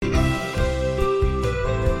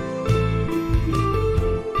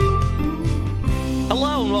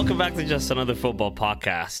Hello and welcome back to Just Another Football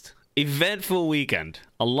Podcast. Eventful weekend.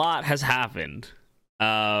 A lot has happened.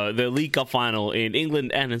 The League Cup final in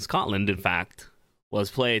England and in Scotland, in fact, was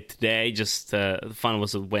played today. The final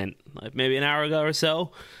went maybe an hour ago or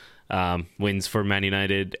so. Wins for Man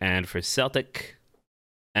United and for Celtic.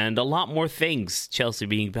 And a lot more things. Chelsea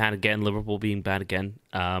being bad again, Liverpool being bad again.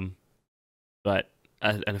 And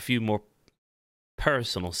a few more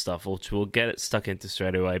personal stuff, which we'll get it stuck into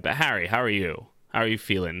straight away. But Harry, how are you? How are you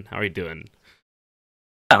feeling? How are you doing?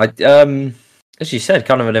 As you said,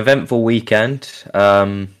 kind of an eventful weekend.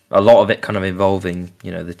 A lot of it kind of involving,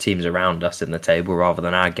 the teams around us in the table rather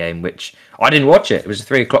than our game, which I didn't watch it. It was a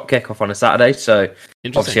 3:00 kickoff on a Saturday, so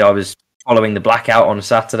obviously I was following the blackout on a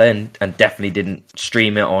Saturday and definitely didn't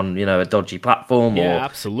stream it on, a dodgy platform or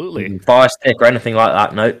absolutely Fire Stick or anything like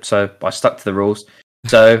that. Nope. So I stuck to the rules.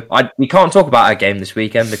 So we can't talk about our game this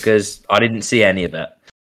weekend because I didn't see any of it.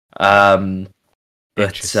 Doing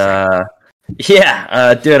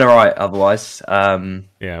all right otherwise.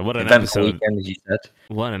 What an episode weekend, as you said.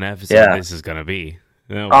 What an episode this is going to be.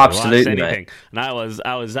 Absolutely, mate. And I was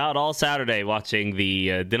out all Saturday watching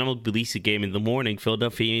the Dinamo Tbilisi game in the morning,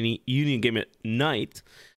 Philadelphia Union game at night,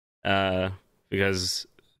 because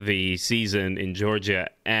the season in Georgia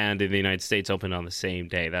and in the United States opened on the same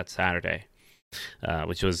day. That's Saturday,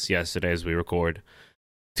 which was yesterday as we record.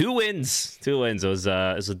 Two wins. It was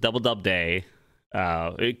a double-dub day.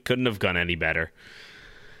 It couldn't have gone any better.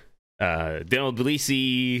 Dinamo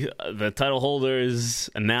Tbilisi, the title holders,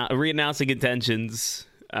 re-announcing intentions.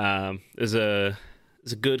 It was a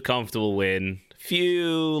good, comfortable win.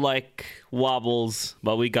 Few wobbles,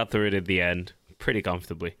 but we got through it at the end pretty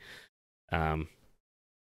comfortably. And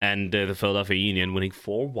the Philadelphia Union winning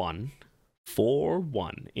 4-1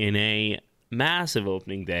 in a massive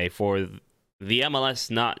opening day for the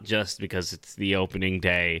MLS, not just because it's the opening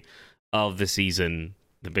day of the season,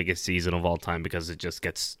 the biggest season of all time, because it just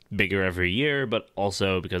gets bigger every year, but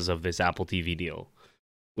also because of this Apple TV deal,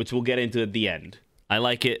 which we'll get into at the end. I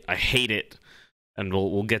like it, I hate it, and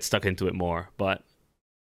we'll get stuck into it more. But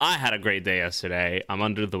I had a great day yesterday. I'm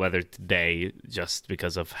under the weather today just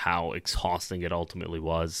because of how exhausting it ultimately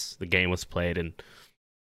was. The game was played in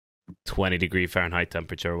 20-degree Fahrenheit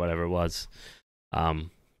temperature or whatever it was. But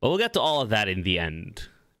we'll get to all of that in the end,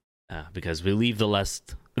 because we leave the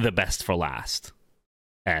best for last.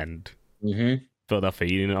 And Philadelphia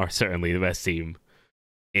Union are certainly the best team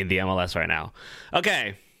in the MLS right now.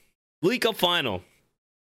 Okay, League Cup final.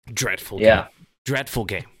 Dreadful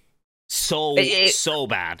game. So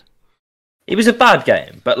bad. It was a bad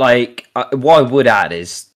game, but what I would add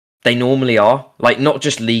is they normally are. Not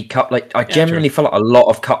just League Cup. I generally feel like a lot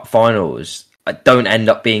of cup finals don't end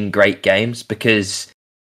up being great games because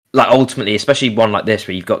ultimately, especially one like this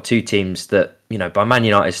where you've got two teams that, by Man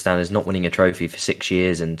United standards, not winning a trophy for 6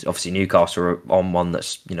 years, and obviously Newcastle are on one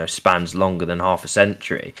that's, spans longer than half a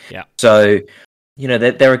century. Yeah. So,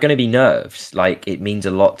 there are going to be nerves. It means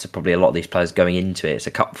a lot to probably a lot of these players going into it. It's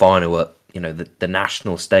a cup final at, the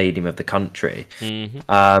national stadium of the country.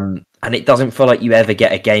 And it doesn't feel like you ever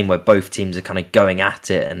get a game where both teams are kind of going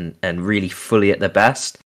at it and really fully at their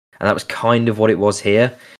best. And that was kind of what it was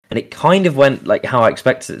here. And it kind of went how I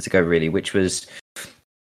expected it to go, really, which was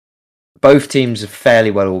both teams are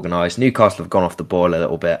fairly well organised. Newcastle have gone off the ball a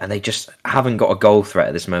little bit, and they just haven't got a goal threat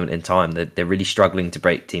at this moment in time. They're really struggling to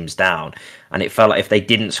break teams down. And it felt like if they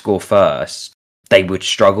didn't score first, they would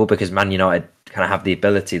struggle because Man United kind of have the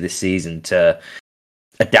ability this season to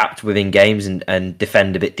adapt within games and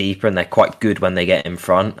defend a bit deeper, and they're quite good when they get in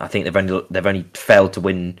front. I think they've only failed to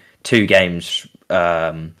win 2 games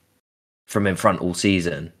from in front all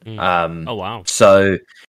season. Oh wow! So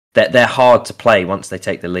they're hard to play once they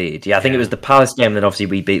take the lead. I think it was the Palace game that obviously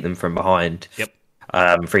we beat them from behind. Yep.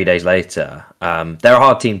 3 days later, they're a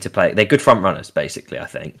hard team to play. They're good front runners, basically. I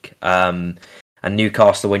think. And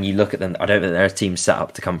Newcastle, when you look at them, I don't think they're a team set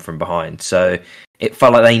up to come from behind. So it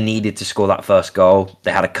felt like they needed to score that first goal.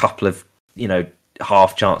 They had a couple of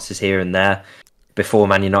half chances here and there before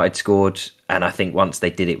Man United scored, and I think once they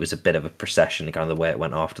did, it was a bit of a procession, kind of the way it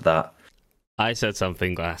went after that. I said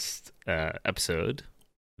something last episode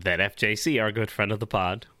that FJC, our good friend of the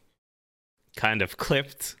pod, kind of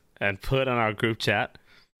clipped and put on our group chat,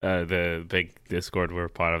 the big Discord we're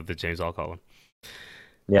part of, the James Alcott one.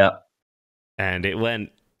 Yeah. And it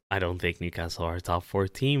went, I don't think Newcastle are a top 4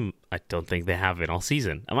 team. I don't think they have been all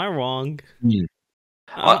season. Am I wrong? Am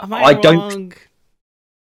I wrong?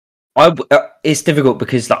 It's difficult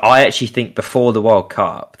because I actually think before the World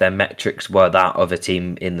Cup, their metrics were that of a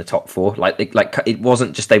team in the top 4. It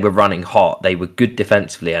wasn't just they were running hot; they were good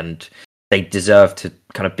defensively, and they deserve to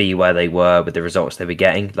kind of be where they were with the results they were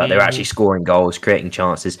getting. Like, they were actually scoring goals, creating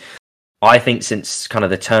chances. I think since kind of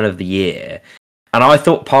the turn of the year, and I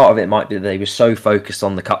thought part of it might be that they were so focused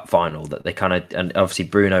on the cup final that they kind of, and obviously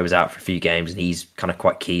Bruno was out for a few games, and he's kind of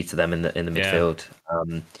quite key to them in the midfield.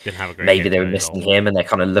 Didn't have a great maybe they were missing him, and they're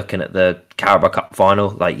kind of looking at the Carabao Cup final.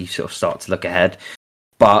 Like, you sort of start to look ahead.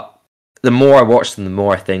 But the more I watch them, the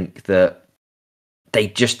more I think that they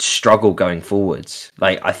just struggle going forwards.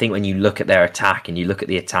 Like, I think when you look at their attack and you look at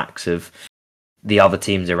the attacks of the other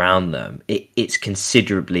teams around them, it's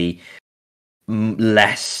considerably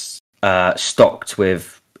less stocked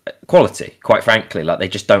with quality, quite frankly. Like, they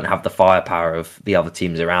just don't have the firepower of the other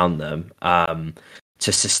teams around them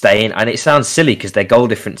to sustain. And it sounds silly because their goal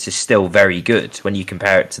difference is still very good when you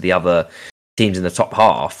compare it to the other teams in the top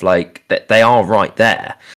half. Like, they are right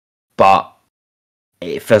there, but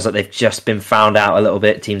it feels like they've just been found out a little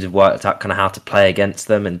bit. Teams have worked out kind of how to play against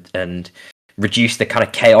them and reduce the kind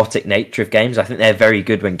of chaotic nature of games. I think they're very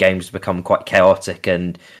good when games become quite chaotic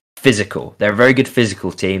and physical. They're a very good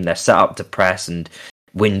physical team. They're set up to press and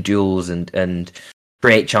win duels and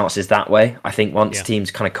create chances that way. I think once teams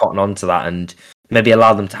kind of cotton on to that and maybe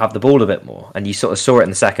allow them to have the ball a bit more, and you sort of saw it in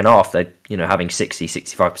the second half, they're, having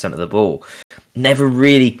 60-65% of the ball, never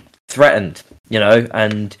really threatened,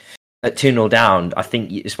 and at 2-0 down, I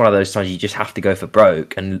think it's one of those times you just have to go for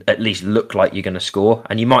broke and at least look like you're going to score,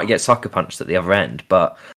 and you might get sucker punched at the other end,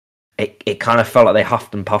 but it kind of felt like they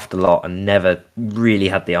huffed and puffed a lot and never really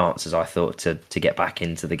had the answers, I thought, to get back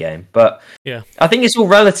into the game. But yeah, I think it's all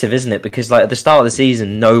relative, isn't it? Because like at the start of the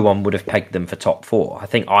season, no one would have pegged them for top 4. I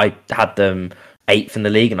think I had them 8th in the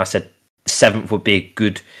league, and I said 7th would be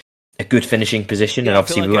a good finishing position. Yeah, and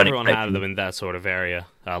obviously like we weren't everyone had them in that sort of area.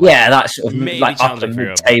 That's sort of like up the for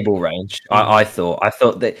mid-table range. I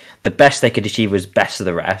thought that the best they could achieve was best of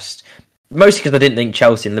the rest. Mostly because I didn't think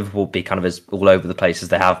Chelsea and Liverpool would be kind of as all over the place as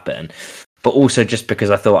they have been, but also just because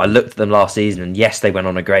I thought I looked at them last season, and yes, they went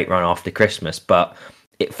on a great run after Christmas, but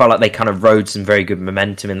it felt like they kind of rode some very good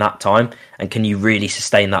momentum in that time. And can you really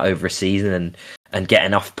sustain that over a season and get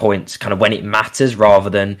enough points kind of when it matters, rather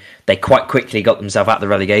than they quite quickly got themselves out of the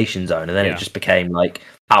relegation zone, and then it just became like,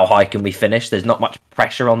 how high can we finish? There's not much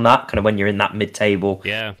pressure on that kind of when you're in that mid-table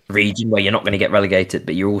region where you're not going to get relegated,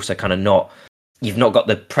 but you're also kind of you've not got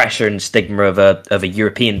the pressure and stigma of a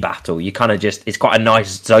European battle. You kind of it's quite a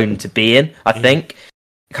nice zone to be in, I think,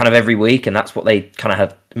 kind of every week. And that's what they kind of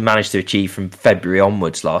have managed to achieve from February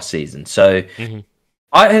onwards last season. So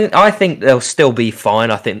I think they'll still be fine.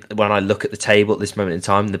 I think when I look at the table at this moment in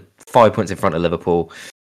time, they're 5 points in front of Liverpool.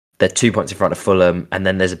 They're 2 points in front of Fulham. And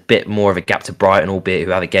then there's a bit more of a gap to Brighton, albeit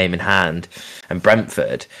who have a game in hand, and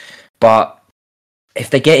Brentford. But if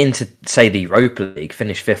they get into, say, the Europa League,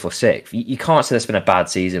 finish 5th or 6th, you can't say it's been a bad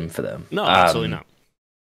season for them. No, absolutely not.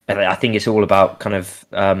 And I think it's all about kind of,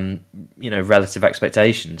 relative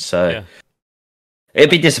expectations. So it'd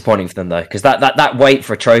be disappointing for them, though, because that wait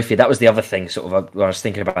for a trophy, that was the other thing sort of I was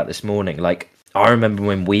thinking about this morning. Like, I remember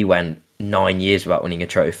when we went 9 years without winning a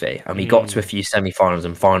trophy, and we got to a few semi-finals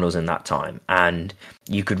and finals in that time, and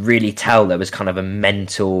you could really tell there was kind of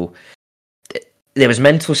mental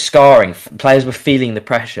scarring. Players were feeling the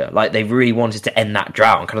pressure. Like, they really wanted to end that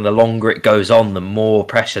drought. And kind of the longer it goes on, the more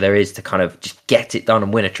pressure there is to kind of just get it done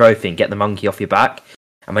and win a trophy and get the monkey off your back.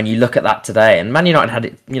 And when you look at that today, and Man United had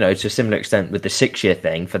it, to a similar extent with the 6-year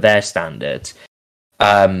thing for their standards.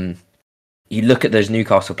 You look at those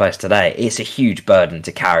Newcastle players today, it's a huge burden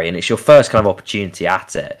to carry, and it's your first kind of opportunity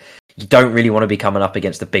at it. You don't really want to be coming up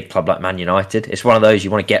against a big club like Man United. It's one of those,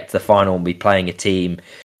 you want to get to the final and be playing a team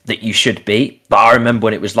that you should beat. But I remember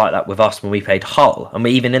when it was like that with us when we played Hull, and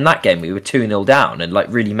even in that game we were 2-0 down and like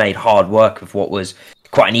really made hard work of what was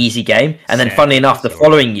quite an easy game. And then funnily enough, the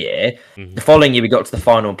following year we got to the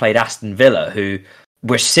final and played Aston Villa, who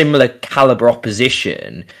were similar caliber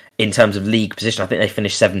opposition in terms of league position. I think they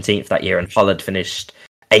finished 17th that year, and Hull had finished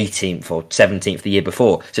 18th or 17th the year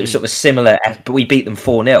before. So it was sort of similar, but we beat them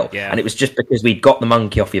 4-0. Yeah. And it was just because we'd got the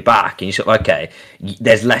monkey off your back, and you sort of, okay,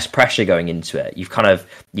 there's less pressure going into it.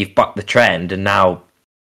 You've bucked the trend, and now,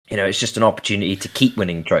 it's just an opportunity to keep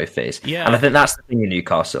winning trophies. Yeah. And I think that's the thing in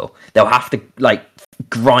Newcastle. They'll have to like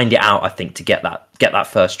grind it out, I think, to get that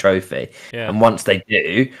first trophy. Yeah. And once they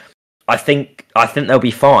do, I think they'll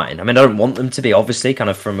be fine. I mean, I don't want them to be, obviously, kind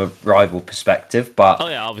of from a rival perspective, but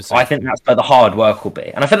obviously. I think that's where the hard work will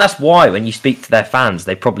be. And I think that's why when you speak to their fans,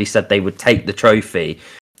 they probably said they would take the trophy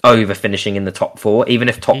over finishing in the top 4, even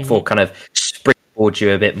if top 4 kind of springboards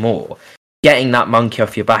you a bit more. Getting that monkey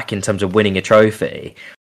off your back in terms of winning a trophy,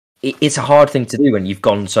 it's a hard thing to do when you've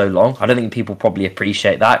gone so long. I don't think people probably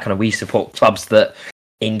appreciate that. Kind of, we support clubs that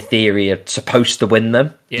in theory, are supposed to win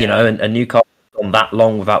them. Yeah. You know, and Newcastle gone that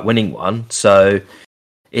long without winning one, so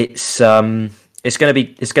it's going to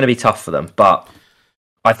be tough for them. But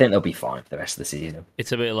I think they'll be fine the rest of the season.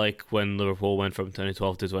 It's a bit like when Liverpool went from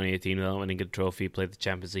 2012 to 2018 without winning a trophy, played the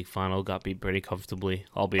Champions League final, got beat pretty comfortably,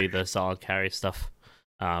 albeit the solid carry stuff.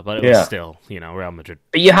 But it was still, Real Madrid.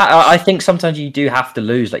 But I think sometimes you do have to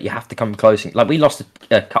lose. Like, you have to come close. Like, we lost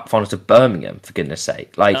a cup final to Birmingham, for goodness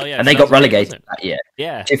sake. Like, and they got relegated that year.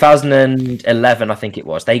 Yeah. 2011, I think it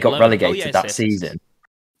was. They got relegated that season.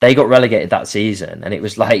 They got relegated that season, and it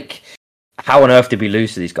was like, how on earth did we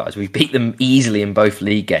lose to these guys? We beat them easily in both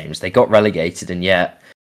league games. They got relegated, and yet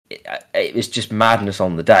it was just madness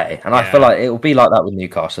on the day. And I feel like it will be like that with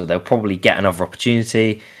Newcastle. They'll probably get another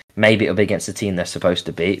opportunity. Maybe it'll be against the team they're supposed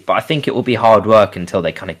to beat, but I think it will be hard work until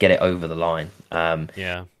they kind of get it over the line. And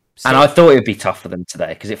I thought it would be tough for them today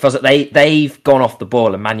because it feels like they've gone off the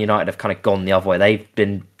ball and Man United have kind of gone the other way. They've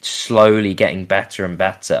been slowly getting better and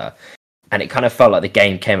better, and it kind of felt like the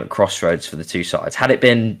game came at crossroads for the two sides. Had it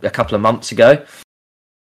been a couple of months ago,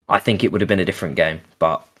 I think it would have been a different game,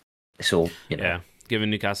 but it's all, given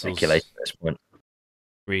Newcastle's speculation at this point.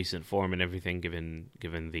 Recent form and everything,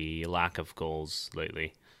 given the lack of goals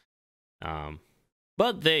lately.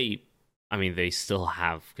 But they still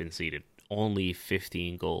have conceded only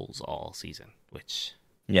 15 goals all season, which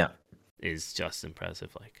is just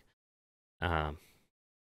impressive. Like,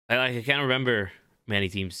 I can't remember many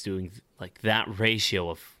teams doing like that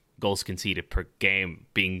ratio of goals conceded per game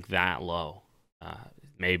being that low.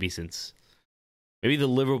 Maybe the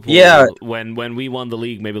Liverpool when we won the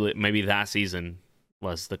league, maybe that season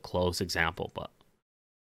was the close example, but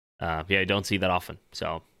I don't see that often.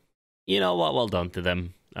 So. You know what? Well done to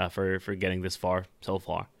them for getting this far so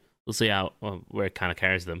far. We'll see where it kind of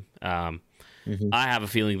carries them. I have a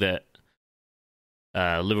feeling that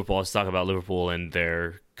Liverpool. Let's talk about Liverpool and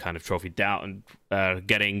their kind of trophy down,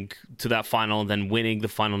 getting to that final, and then winning the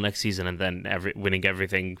final next season, and then winning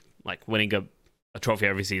everything, like winning a trophy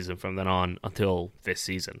every season from then on until this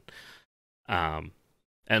season. And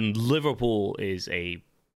Liverpool is a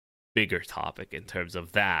bigger topic in terms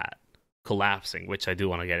of that. Collapsing, which I do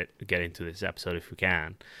want to get into this episode if we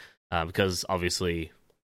can, because obviously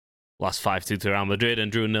lost 5-2 to Real Madrid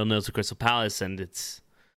and drew 0-0 to Crystal Palace, and it's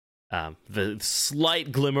the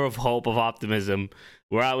slight glimmer of hope, of optimism,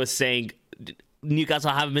 where I was saying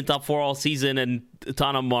Newcastle haven't been top 4 all season, and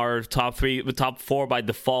Tottenham are top 4 by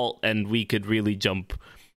default, and we could really jump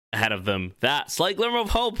ahead of them. That slight glimmer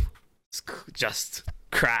of hope just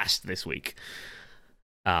crashed this week.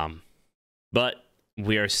 But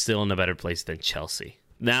we are still in a better place than Chelsea.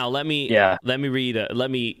 Now, let me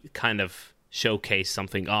kind of showcase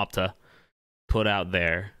something Opta put out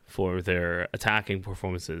there for their attacking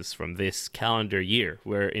performances from this calendar year.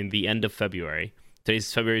 We're in the end of February.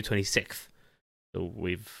 Today's February 26th. So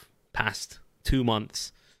we've passed 2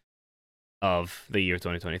 months of the year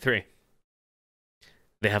 2023.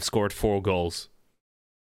 They have scored 4 goals.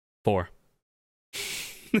 4.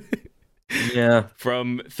 Yeah.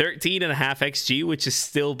 From 13.5 XG, which is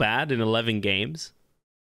still bad in 11 games.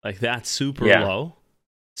 Like, that's super low.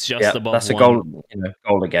 It's just above that's 1. A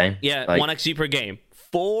goal a game. Yeah, 1 XG per game.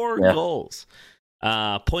 4 goals.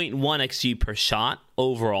 0.1 XG per shot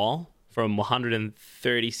overall from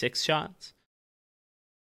 136 shots.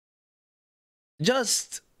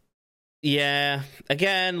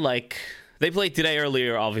 Again, like, they played today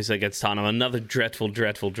earlier, obviously, against Tottenham. Another dreadful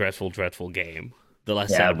game. The less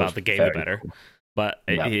said about the game, the better. Cool. But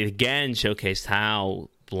it again showcased how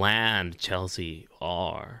bland Chelsea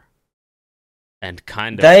are. And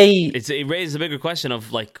kind of... It raises a bigger question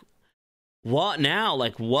of, like, what now?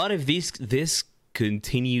 Like, what if this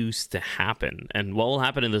continues to happen? And what will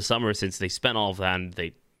happen in the summer, since they spent all of that,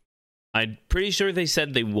 and I'm pretty sure they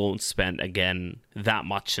said they won't spend, again, that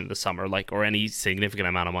much in the summer, like, or any significant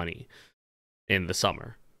amount of money in the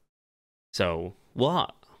summer. So,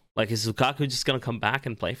 what? Like, is Lukaku just going to come back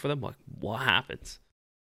and play for them? Like, what happens?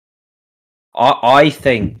 I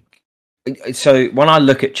think... So, when I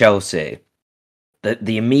look at Chelsea,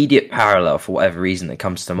 the immediate parallel, for whatever reason, that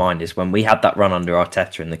comes to mind is when we had that run under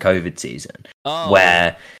Arteta in the COVID season,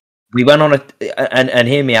 where we went on and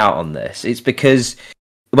hear me out on this. It's because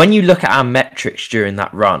when you look at our metrics during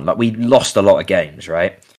that run, like, we lost a lot of games,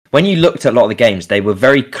 right? When you looked at a lot of the games, they were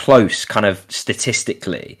very close, kind of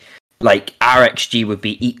statistically. Like, our XG would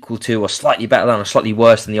be equal to or slightly better than or slightly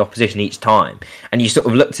worse than the opposition each time. And you sort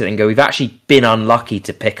of looked at it and go, we've actually been unlucky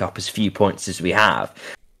to pick up as few points as we have.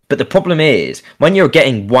 But the problem is, when you're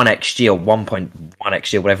getting 1 XG or 1.1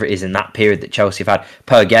 XG or whatever it is in that period that Chelsea have had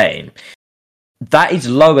per game, that is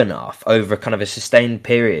low enough over kind of a sustained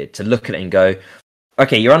period to look at it and go,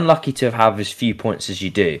 okay, you're unlucky to have as few points as you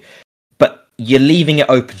do, but you're leaving it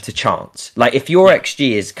open to chance. Like, if your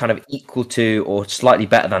XG is kind of equal to or slightly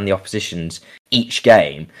better than the opposition's each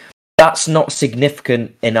game, that's not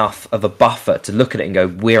significant enough of a buffer to look at it and go,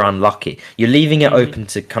 we're unlucky. You're leaving it open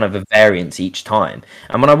to kind of a variance each time.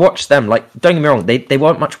 And when I watched them, like, don't get me wrong, they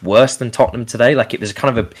weren't much worse than Tottenham today. Like, it was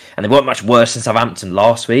kind of and they weren't much worse than Southampton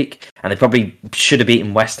last week. And they probably should have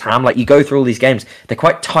beaten West Ham. Like, you go through all these games, they're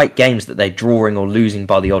quite tight games that they're drawing or losing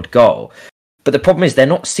by the odd goal. But the problem is they're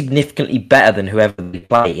not significantly better than whoever they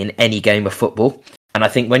play in any game of football. And I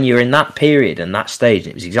think when you're in that period and that stage,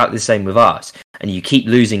 it was exactly the same with us, and you keep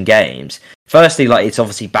losing games, firstly, like, it's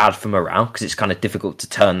obviously bad for morale because it's kind of difficult to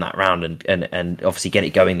turn that round and obviously get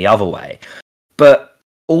it going the other way. But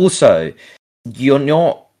also, you're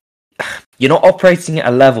not operating at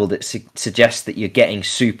a level that suggests that you're getting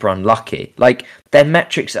super unlucky. Like, their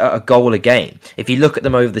metrics are a goal a game. If you look at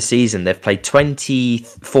them over the season, they've played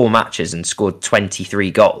 24 matches and scored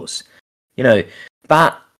 23 goals. You know,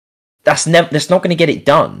 that's not going to get it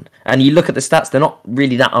done. And you look at the stats; they're not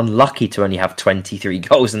really that unlucky to only have 23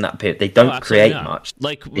 goals in that period. They don't create much.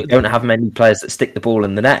 Like, they don't have many players that stick the ball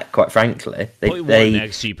in the net. Quite frankly, they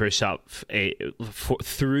XG per shot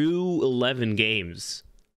through 11 games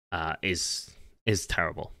is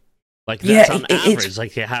terrible. Like, that's on average.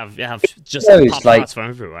 Like, you have just pop shots from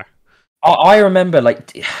everywhere. I remember,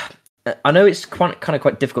 like, I know it's quite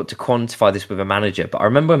difficult to quantify this with a manager, but I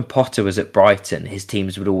remember when Potter was at Brighton, his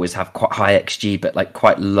teams would always have quite high XG, but like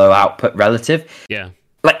quite low output relative. Yeah.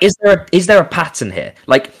 Like, is there a pattern here?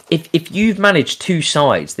 Like, if you've managed two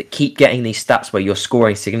sides that keep getting these stats where you're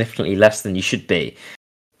scoring significantly less than you should be,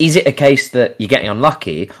 is it a case that you're getting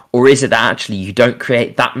unlucky, or is it that actually you don't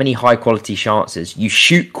create that many high quality chances? You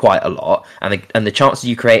shoot quite a lot, and the chances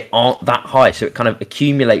you create aren't that high, so it kind of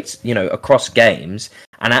accumulates, you know, across games,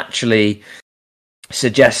 and actually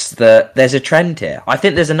suggests that there's a trend here. I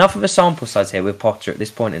think there's enough of a sample size here with Potter at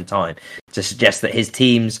this point in time to suggest that his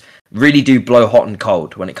teams really do blow hot and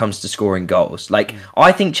cold when it comes to scoring goals. Like,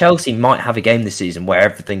 I think Chelsea might have a game this season where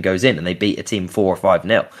everything goes in and they beat a team 4 or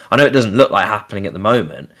 5-0. I know it doesn't look like happening at the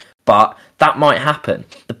moment, but that might happen.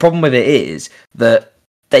 The problem with it is that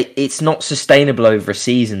it's not sustainable over a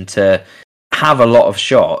season to have a lot of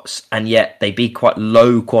shots and yet they be quite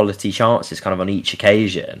low quality chances kind of on each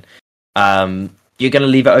occasion. You're going to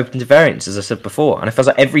leave it open to variance, as I said before. And it feels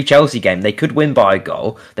like every Chelsea game, they could win by a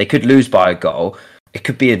goal, they could lose by a goal, it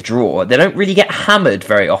could be a draw. They don't really get hammered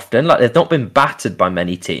very often. Like, they've not been battered by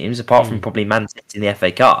many teams, apart from probably Man City in the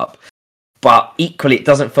FA Cup. But equally, it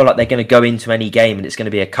doesn't feel like they're going to go into any game and it's going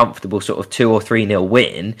to be a comfortable sort of 2 or 3-0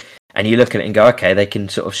 win. And you look at it and go, okay, they can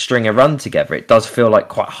sort of string a run together. It does feel like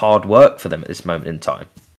quite hard work for them at this moment in time.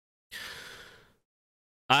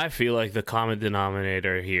 I feel like the common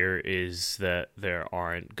denominator here is that there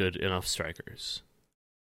aren't good enough strikers.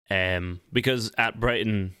 Because at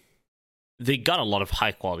Brighton, they got a lot of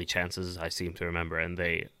high quality chances, I seem to remember, and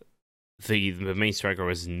the main striker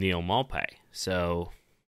was Neil Maupay, so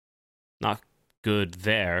not good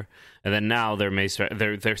there. And then now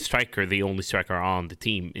their striker, the only striker on the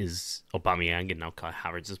team, is Aubameyang, and now Kai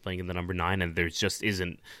Havertz is playing in the number 9, and there just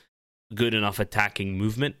isn't good enough attacking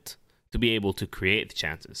movement to be able to create the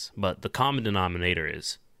chances. But the common denominator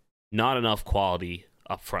is not enough quality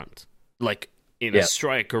up front, like in a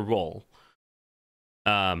striker role.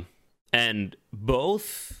 And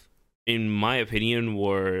both, in my opinion,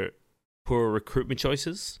 were poor recruitment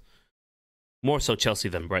choices. More so Chelsea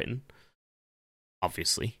than Brighton,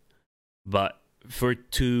 obviously. But for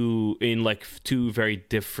two very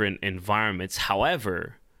different environments.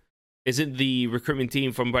 However, isn't the recruitment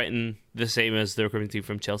team from Brighton the same as the recruitment team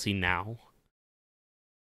from Chelsea now?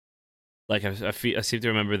 Like, I seem to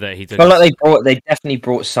remember that he took. Well, like they definitely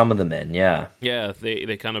brought some of them in, yeah. Yeah,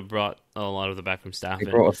 they kind of brought a lot of the backroom staff. They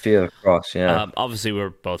brought a few across, yeah. Obviously, we're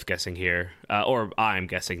both guessing here, or I'm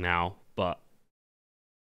guessing now, but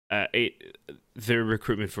their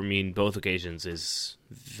recruitment for me in both occasions is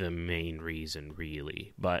the main reason,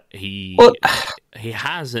 really. But he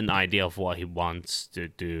has an idea of what he wants to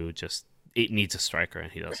do. Just it needs a striker, and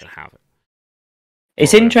he doesn't have it.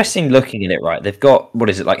 It's interesting looking at it, right? They've got, what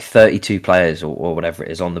is it, like 32 players or whatever it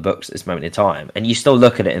is on the books at this moment in time, and you still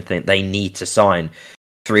look at it and think they need to sign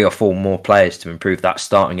 3 or 4 more players to improve that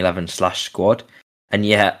starting 11/squad, and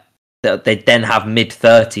yet they then have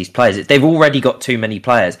mid-30s players. They've already got too many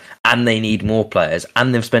players, and they need more players,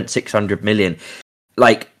 and they've spent 600 million.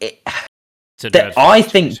 Like, I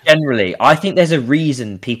think there's a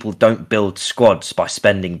reason people don't build squads by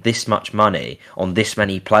spending this much money on this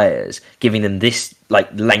many players, giving them this like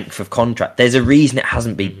length of contract. There's a reason it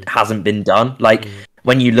hasn't been done. Like,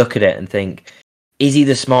 when you look at it and think, is he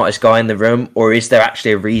the smartest guy in the room, or is there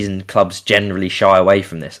actually a reason clubs generally shy away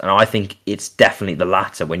from this? And I think it's definitely the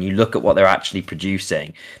latter. When you look at what they're actually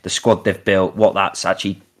producing, the squad they've built, what that's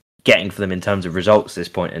actually getting for them in terms of results at this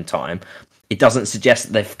point in time, it doesn't suggest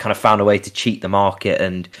that they've kind of found a way to cheat the market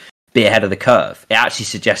and be ahead of the curve. It actually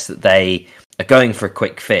suggests that they are going for a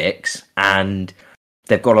quick fix, and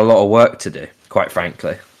they've got a lot of work to do, quite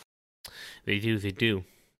frankly. They do.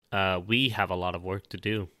 We have a lot of work to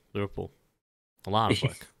do, Liverpool. A lot of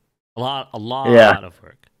work. A lot of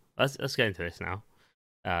work. Let's get into this now.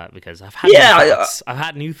 Because I've had new thoughts. I've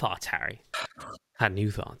had new thoughts, Harry. Had new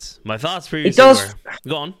thoughts. My thoughts previously were...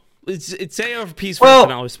 Go on. It's say your piece first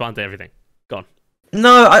and I'll respond to everything. Go on.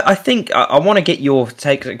 No, I think I want to get your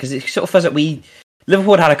take, because it sort of feels like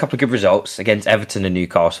Liverpool had a couple of good results against Everton and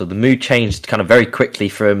Newcastle. The mood changed kind of very quickly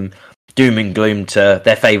from doom and gloom to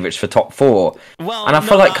their favourites for top four. Well, and I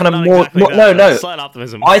feel like kind of more slight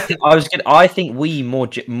optimism. I think we more.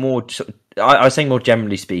 I was saying more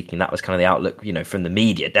generally speaking, that was kind of the outlook, from the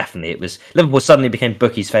media. Definitely, it was Liverpool suddenly became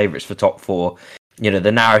bookies' favourites for top four.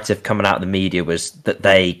 The narrative coming out of the media was that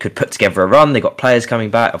they could put together a run. They got players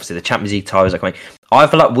coming back. Obviously, the Champions League titles are coming. I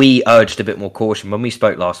feel like we urged a bit more caution when we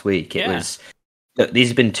spoke last week. It was, look, these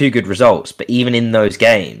have been two good results, but even in those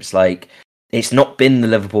games, like, it's not been the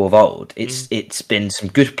Liverpool of old. It's been some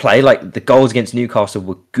good play. Like, the goals against Newcastle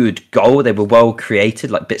were good goal. They were well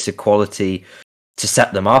created, like bits of quality to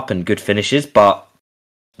set them up and good finishes. But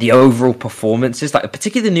the overall performances, like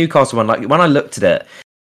particularly the Newcastle one, like when I looked at it,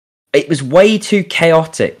 it was way too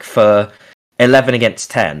chaotic for 11 against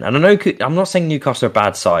 10. And I know I'm not saying Newcastle are a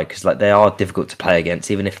bad side, because like they are difficult to play against,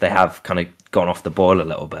 even if they have kind of gone off the boil a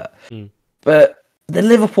little bit. But the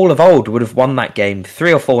Liverpool of old would have won that game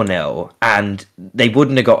 3 or 4-0, and they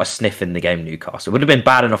wouldn't have got a sniff in the game. Newcastle it would have been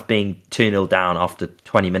bad enough being 2-0 down after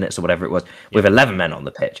 20 minutes or whatever it was, with 11 men on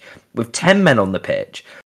the pitch. With 10 men on the pitch,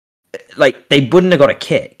 like, they wouldn't have got a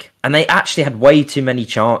kick. And they actually had way too many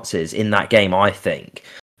chances in that game, I think,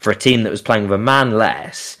 for a team that was playing with a man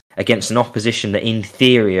less against an opposition that in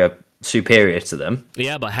theory are superior to them.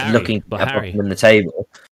 Yeah, but Harry, looking in the table.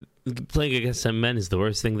 Playing against some men is the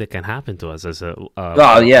worst thing that can happen to us. As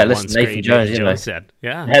listen, Nathan Jones, said,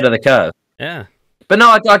 ahead of the curve. Yeah, but no,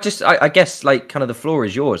 I guess like kind of the floor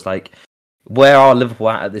is yours. Like, where are Liverpool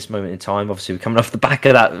at this moment in time? Obviously, we're coming off the back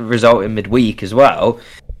of that result in midweek as well.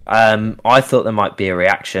 I thought there might be a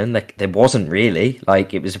reaction. Like, there wasn't really.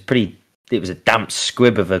 Like, it was a damp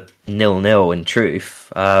squib of a 0-0 in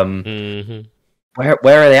truth. Where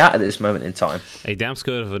are they at this moment in time? A damp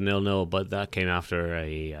squib of a 0-0, but that came after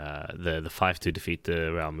the 5-2 defeat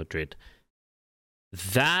to Real Madrid.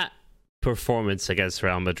 That performance against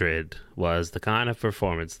Real Madrid was the kind of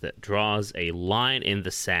performance that draws a line in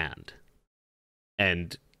the sand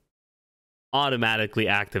and automatically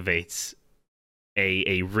activates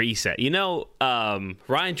a reset. Ryan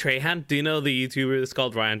Trahan? Do you know the YouTuber that's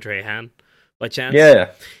called Ryan Trahan? By chance?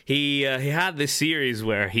 Yeah. He had this series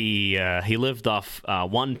where he lived off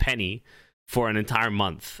 1 penny for an entire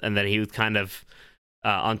month, and then he would kind of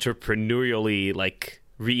entrepreneurially like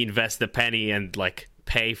reinvest the penny and like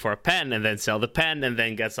pay for a pen and then sell the pen and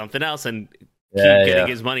then get something else and keep getting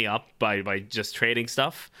his money up by just trading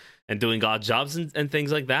stuff and doing odd jobs and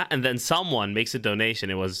things like that. And then someone makes a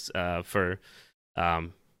donation. It was for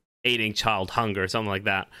aiding child hunger or something like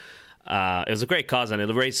that. It was a great cause and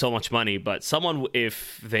it raised so much money, but someone,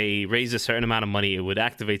 if they raised a certain amount of money, it would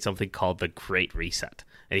activate something called the Great Reset,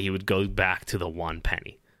 and he would go back to the 1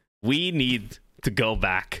 penny. We need to go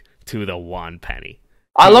back to the 1 penny.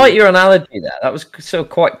 I like your analogy there. That was so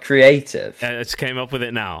quite creative. I just came up with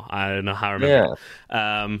it now. I don't know how I remember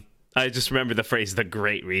it. I just remember the phrase "the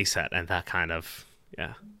Great Reset," and that kind of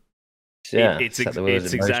it's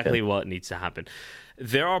exactly what needs to happen.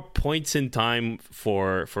 There are points in time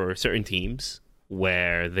for certain teams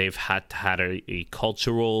where they've had a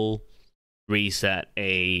cultural reset,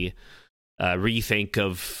 a rethink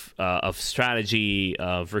of strategy,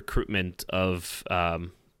 of recruitment, of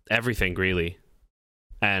everything really.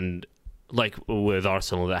 And like with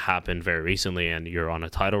Arsenal, that happened very recently, and you're on a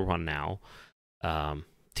title run now.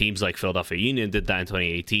 Teams like Philadelphia Union did that in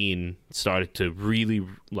 2018, started to really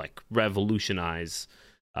like revolutionize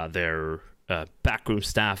their backroom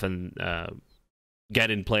staff and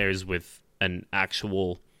get in players with an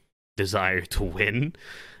actual desire to win.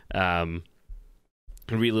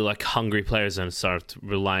 Really like hungry players, and start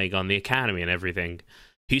relying on the academy and everything.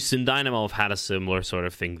 Houston Dynamo have had a similar sort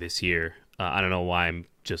of thing this year. I don't know why I'm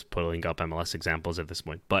just pulling up MLS examples at this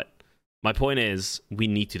point, but my point is we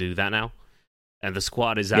need to do that now. And the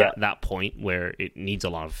squad is at that point where it needs a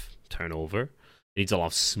lot of turnover. It needs a lot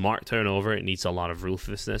of smart turnover. It needs a lot of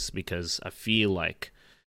ruthlessness, because I feel like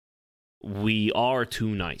we are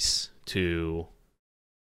too nice to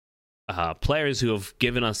players who have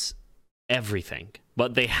given us everything.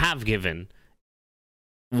 But they have given,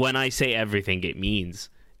 when I say everything, it means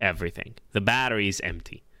everything. The battery's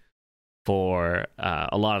empty for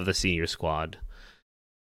a lot of the senior squad.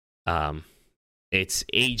 It's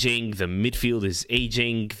aging, the midfield is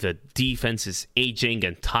aging, the defense is aging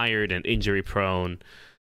and tired and injury prone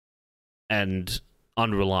and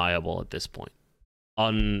unreliable at this point.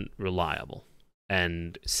 Unreliable.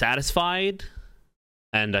 And satisfied.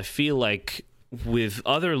 And I feel like with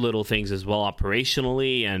other little things as well,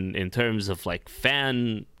 operationally and in terms of like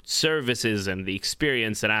fan services and the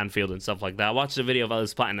experience at Anfield and stuff like that. I watched a video of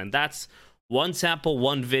Ellis Platten, and that's one sample,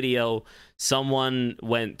 one video. Someone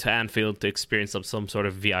went to Anfield to experience some sort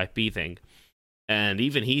of VIP thing, and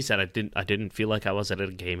even he said, I didn't feel like I was at a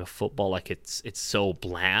game of football. Like it's so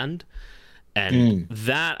bland, and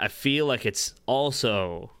that I feel like it's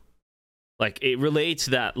also like it relates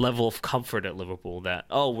to that level of comfort at Liverpool. That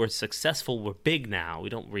we're successful, we're big now, we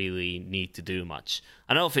don't really need to do much.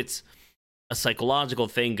 I don't know if it's a psychological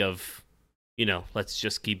thing of, let's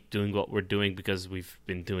just keep doing what we're doing because we've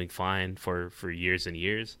been doing fine for years and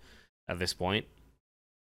years at this point.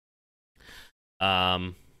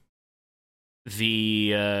 The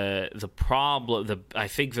problem, I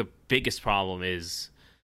think the biggest problem is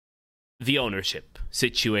the ownership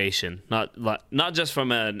situation. Not just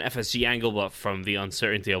from an FSG angle, but from the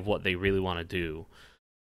uncertainty of what they really want to do.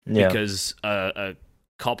 Yeah. Because a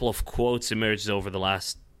couple of quotes emerged over the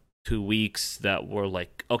last 2 weeks that were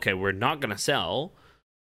like, okay, we're not going to sell.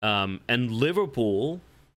 And Liverpool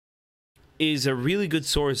is a really good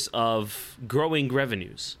source of growing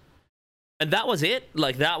revenues. And that was it.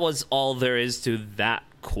 Like, that was all there is to that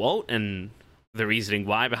quote. And the reasoning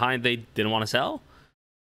why behind they didn't want to sell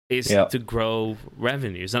is to grow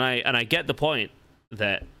revenues. And I get the point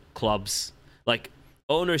that clubs, like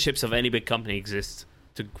ownerships of any big company, exist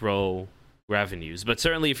to grow revenues. But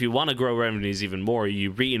certainly if you want to grow revenues even more,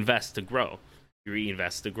 you reinvest to grow.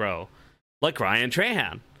 Like Ryan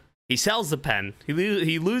Trahan. He sells the pen.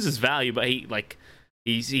 He loses value, but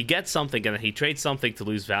he gets something, and then he trades something to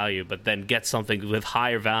lose value, but then gets something with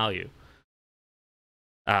higher value.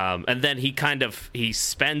 And then he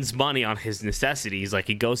spends money on his necessities, like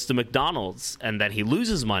he goes to McDonald's, and then he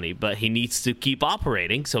loses money, but he needs to keep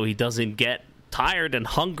operating so he doesn't get tired and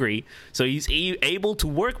hungry, so he's able to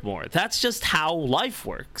work more. That's just how life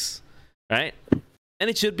works, right? And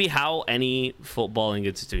it should be how any footballing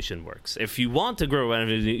institution works. If you want to grow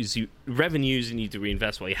revenues, you need to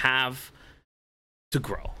reinvest what you have to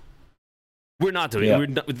grow. We're not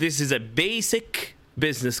doing it. This is a basic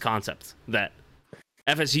business concept that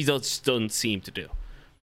FSG don't seem to do.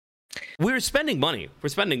 We're spending money.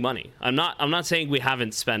 I'm not saying we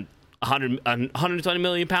haven't spent 120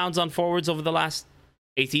 million pounds on forwards over the last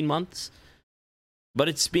 18 months, but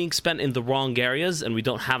it's being spent in the wrong areas, and we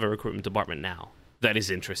don't have a recruitment department now that is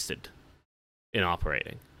interested in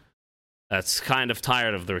operating. That's kind of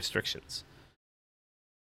tired of the restrictions.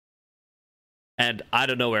 And I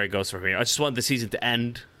don't know where it goes from here. I just want the season to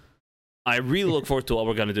end. I really look forward to what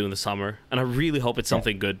we're going to do in the summer, and I really hope it's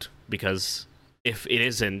something good, because if it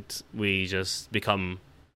isn't, we just become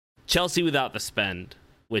Chelsea without the spend,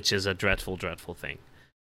 which is a dreadful, dreadful thing.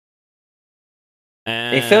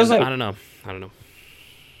 And it feels like, I don't know.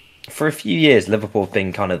 For a few years, Liverpool have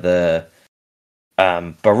been kind of the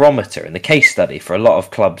barometer and the case study for a lot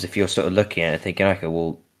of clubs. If you're sort of looking at it thinking, okay,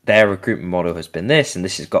 well, their recruitment model has been this, and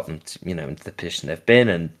this has got them to, into the position they've been,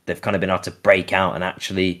 and they've kind of been able to break out and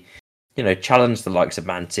actually, challenge the likes of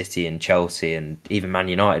Man City and Chelsea and even Man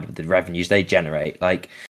United with the revenues they generate. Like,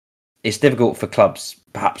 it's difficult for clubs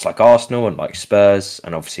perhaps like Arsenal and like Spurs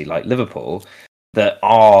and obviously like Liverpool that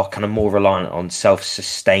are kind of more reliant on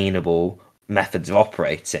self-sustainable methods of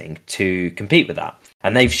operating to compete with that.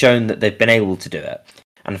 And they've shown that they've been able to do it.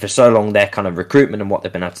 And for so long, their kind of recruitment and what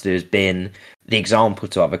they've been able to do has been the example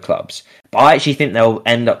to other clubs. But I actually think they'll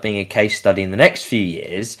end up being a case study in the next few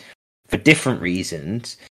years for different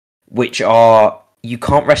reasons, which are, you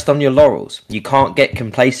can't rest on your laurels. You can't get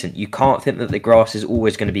complacent. You can't think that the grass is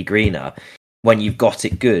always going to be greener when you've got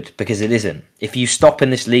it good, because it isn't. If you stop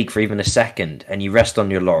in this league for even a second and you rest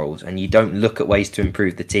on your laurels and you don't look at ways to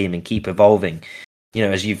improve the team and keep evolving,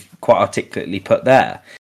 as you've quite articulately put there,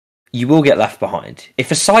 you will get left behind.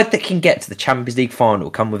 If a side that can get to the Champions League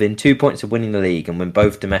final, come within 2 points of winning the league and win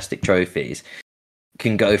both domestic trophies,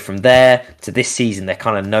 can go from there to this season, they're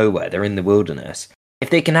kind of nowhere. They're in the wilderness.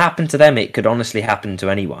 If it can happen to them, it could honestly happen to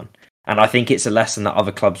anyone. And I think it's a lesson that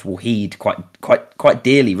other clubs will heed quite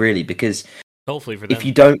dearly, really, because Hopefully for them. If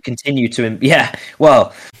you don't continue to, yeah,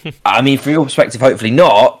 well, I mean, from your perspective, hopefully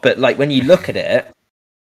not. But like when you look at it,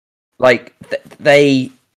 like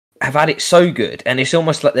they have had it so good, and it's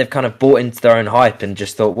almost like they've kind of bought into their own hype and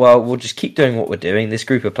just thought, well, we'll just keep doing what we're doing. This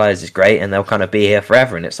group of players is great, and they'll kind of be here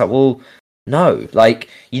forever. And it's like, well, no, like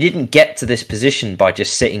you didn't get to this position by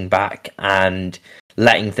just sitting back and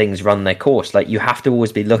letting things run their course. Like you have to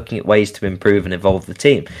always be looking at ways to improve and evolve the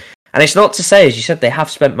team. And it's not to say, as you said, they have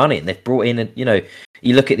spent money and they've brought in,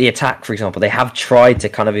 you look at the attack, for example, they have tried to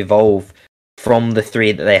kind of evolve from the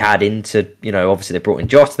three that they had into, obviously they brought in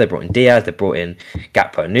Jota, they brought in Diaz, they brought in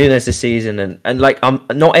Gakpo and Nunes this season. And like,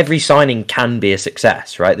 not every signing can be a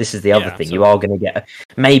success, right? This is the other thing. So you are going to get,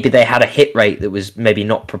 maybe they had a hit rate that was maybe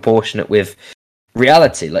not proportionate with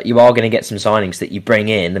reality. Like you are going to get some signings that you bring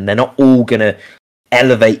in and they're not all going to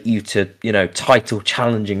elevate you to, title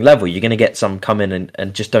challenging level. You're going to get some come in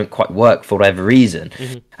and just don't quite work for whatever reason.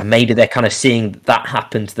 Mm-hmm. And maybe they're kind of seeing that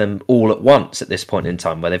happen to them all at once at this point in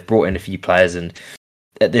time, where they've brought in a few players and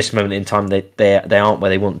at this moment in time they aren't where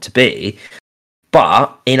they want to be.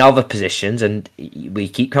 But in other positions, and we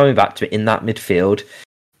keep coming back to it, in that midfield,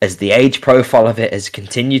 as the age profile of it has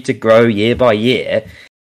continued to grow year by year,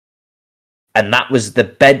 and that was the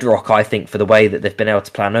bedrock, I think, for the way that they've been able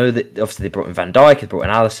to play. I know that obviously they brought in Van Dijk, they brought in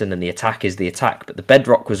Alisson, and the attack is the attack. But the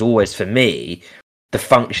bedrock was always, for me, the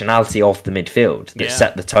functionality of the midfield that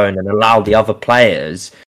set the tone and allowed the other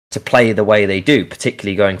players to play the way they do,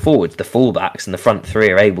 particularly going forward. The fullbacks and the front three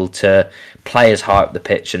are able to play as high up the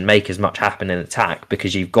pitch and make as much happen in attack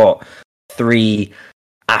because you've got three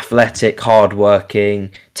athletic,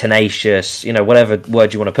 hard-working, tenacious, whatever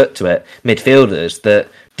word you want to put to it, midfielders that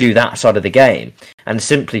do that side of the game. And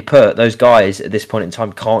simply put, those guys at this point in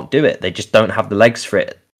time can't do it. They just don't have the legs for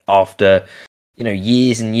it after,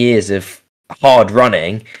 years and years of hard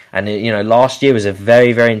running. And, last year was a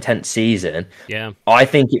very, very intense season. Yeah. I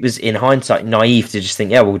think it was, in hindsight, naive to just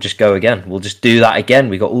think, we'll just go again. We'll just do that again.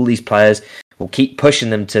 We got all these players. We'll keep pushing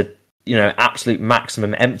them to, absolute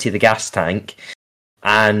maximum, empty the gas tank,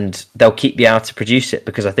 and they'll keep being able to produce it,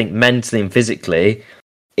 because I think mentally and physically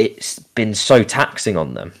it's been so taxing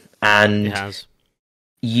on them. And it has.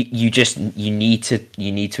 You need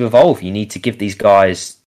to evolve. You need to give these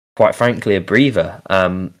guys, quite frankly, a breather,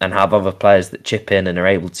 and have other players that chip in and are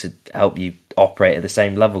able to help you operate at the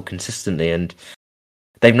same level consistently. And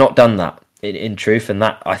they've not done that in truth, and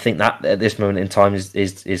that, I think, that at this moment in time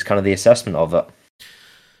is kind of the assessment of it.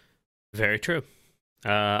 Very true.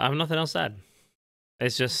 I have nothing else to add.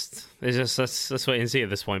 It's just let's wait and see at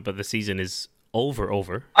this point. But the season is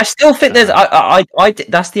over. I still think there's I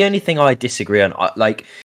that's the only thing I disagree on.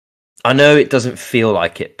 I know it doesn't feel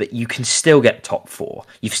like it, but you can still get top four.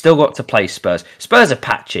 You've still got to play Spurs. Spurs are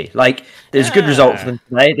patchy. Like, there's a good result for them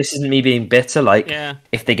today. This isn't me being bitter.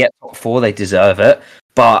 If they get top four, they deserve it.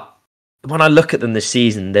 But when I look at them this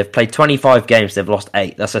season, they've played 25 games, they've lost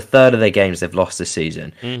 8. That's a third of their games they've lost this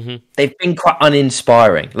season. Mm-hmm. They've been quite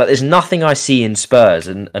uninspiring. Like, there's nothing I see in Spurs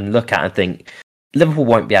and look at and think Liverpool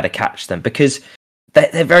won't be able to catch them, because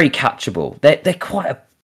they're very catchable.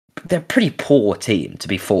 They're a pretty poor team to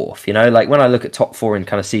be fourth, Like, when I look at top four in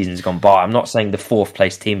kind of seasons gone by, I'm not saying the fourth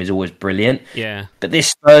place team is always brilliant. Yeah. But this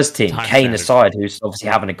Spurs team, Kane aside, who's obviously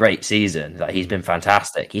having a great season, like, he's been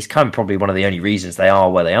fantastic. He's kind of probably one of the only reasons they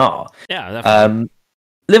are where they are. Yeah, definitely.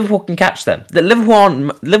 Liverpool can catch them.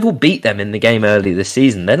 Liverpool beat them in the game early this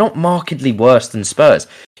season. They're not markedly worse than Spurs.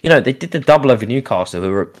 They did the double over Newcastle,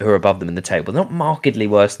 who are above them in the table. They're not markedly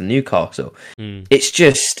worse than Newcastle. It's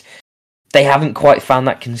just they haven't quite found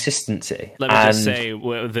that consistency. Let me just say,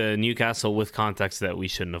 the Newcastle, with context, that we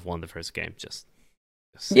shouldn't have won the first game.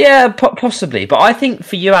 Yeah, possibly. But I think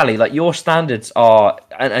for you, Ali, like, your standards are,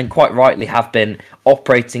 and quite rightly have been,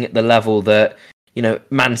 operating at the level that,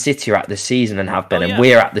 Man City are at this season and have been, and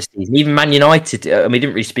we're at this season. Even Man United, we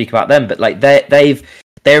didn't really speak about them, but like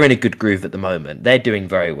they're in a good groove at the moment. They're doing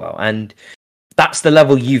very well, and that's the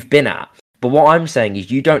level you've been at. But what I'm saying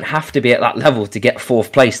is, you don't have to be at that level to get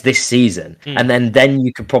fourth place this season. And then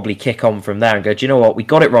you could probably kick on from there and go, do you know what? We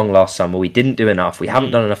got it wrong last summer. We didn't do enough. We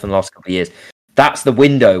haven't done enough in the last couple of years. That's the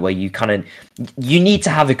window where you need to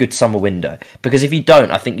have a good summer window. Because if you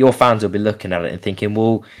don't, I think your fans will be looking at it and thinking,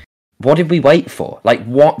 well, what did we wait for? Like,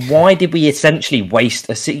 why did we essentially waste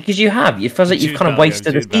a season? Because it feels like you've kind of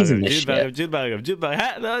wasted a season this year.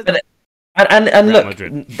 And look,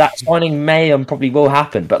 that signing may and probably will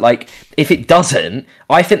happen, but like, if it doesn't,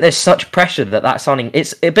 I think there's such pressure that signing,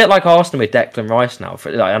 it's a bit like Arsenal with Declan Rice now.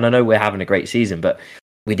 And I know we're having a great season, but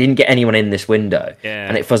we didn't get anyone in this window,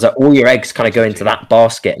 and it feels like all your eggs kind of go into that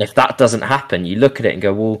basket. And if that doesn't happen, you look at it and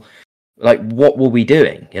go, well, Like, what were we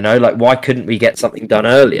doing? You know, like, why couldn't we get something done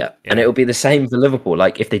earlier? Yeah. And it'll be the same for Liverpool.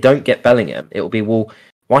 Like, if they don't get Bellingham, it'll be, well,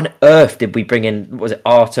 why on earth did we bring in, what was it,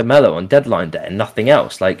 Arthur Mello on deadline day and nothing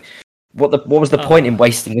else? Like, what was the point in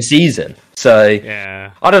wasting the season? So,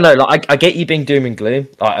 yeah, I don't know. Like, I get you being doom and gloom.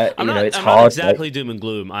 It's I'm hard. not exactly doom and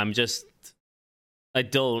gloom. I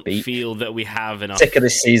don't feel that we have enough. Sick of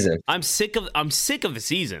this season. I'm sick of the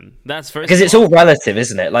season. That's first because it's all relative,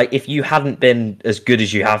 isn't it? Like, if you hadn't been as good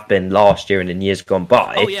as you have been last year and in years gone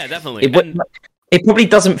by, oh yeah, definitely. It probably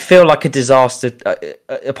doesn't feel like a disaster.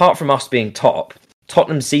 Apart from us being top,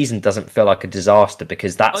 Tottenham's season doesn't feel like a disaster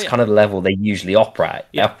because that's kind of the level they usually operate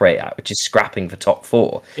at, which is scrapping for top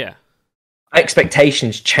 4. Yeah.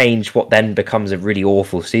 Expectations change what then becomes a really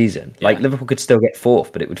awful season. Like, Liverpool could still get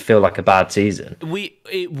 4th, but it would feel like a bad season.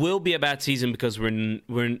 It will be a bad season because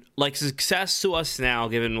we're like, success to us now,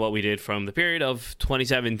 given what we did from the period of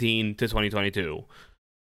 2017 to 2022.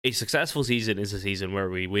 A successful season is a season where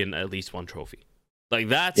we win at least one trophy. Like,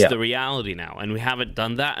 that's the reality now, and we haven't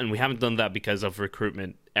done that, and we haven't done that because of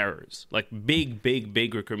recruitment errors, like big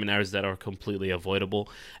recruitment errors that are completely avoidable,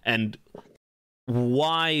 and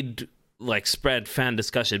wide, like, spread fan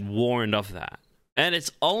discussion warned of that. And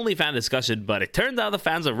it's only fan discussion, but it turns out the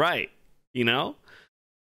fans are right, you know?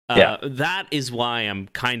 That is why I'm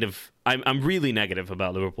really negative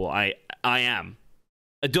about Liverpool. I am.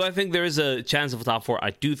 Do I think there is a chance of a top 4?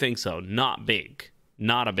 I do think so. Not big.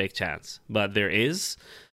 Not a big chance. But there is.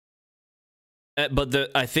 But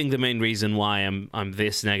I think the main reason why I'm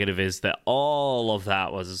this negative is that all of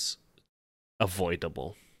that was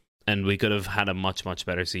avoidable. And we could have had a much, much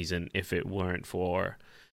better season if it weren't for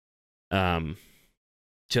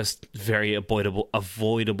just very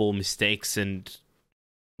avoidable mistakes and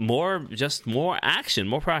more action,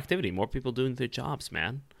 more proactivity, more people doing their jobs,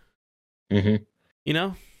 man. Mm-hmm. You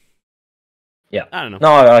know? Yeah. I don't know.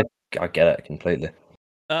 No, I get it completely.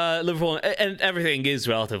 Liverpool, and everything is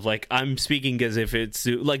relative. Like, I'm speaking as if it's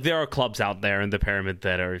like there are clubs out there in the pyramid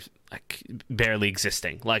that are like barely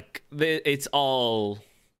existing. Like, it's all.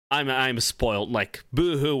 I'm spoiled. Like,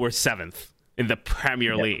 boo-hoo, we're 7th in the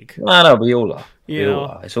Premier League. No, we all are. We all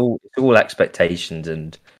are. It's all expectations,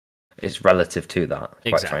 and it's relative to that.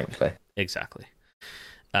 Quite frankly, exactly.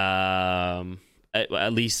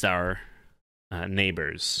 At least our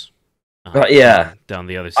neighbors. Down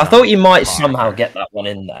the other side. I thought you might somehow get that one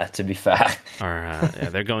in there. To be fair,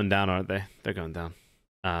 they're going down, aren't they? They're going down.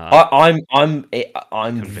 I'm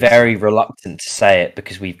very reluctant to say it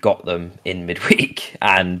because we've got them in midweek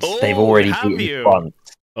and they've already beaten France.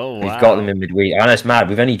 Oh, wow. We've got them in midweek. I know it's mad.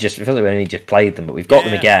 We feel like we only just played them, but we've got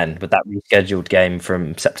them again with that rescheduled game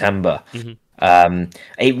from September. Mm-hmm.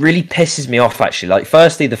 It really pisses me off, actually. Like,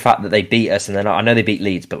 firstly, the fact that they beat us, and then I know they beat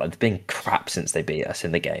Leeds, but like, they've been crap since they beat us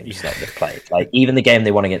in the games that they've played. Like, even the game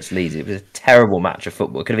they won against Leeds, it was a terrible match of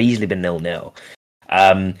football. It could have easily been 0-0.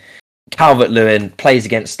 Calvert-Lewin plays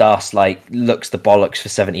against us, like, looks the bollocks for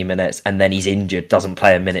 70 minutes, and then he's injured, doesn't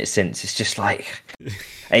play a minute since. It's just like,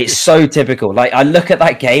 it's so typical. Like, I look at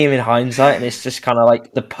that game in hindsight, and it's just kind of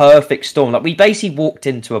like the perfect storm. Like, we basically walked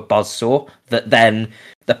into a buzzsaw that then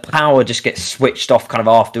the power just gets switched off kind of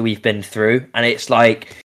after we've been through, and it's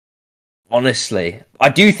like, honestly, I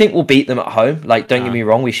do think we'll beat them at home. Like, don't get me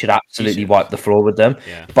wrong, we should absolutely wipe the floor with them.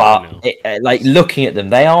 Yeah, but like, looking at them,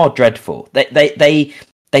 they are dreadful.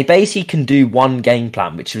 They basically can do one game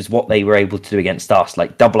plan, which is what they were able to do against us.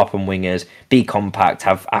 Like, double up on wingers, be compact,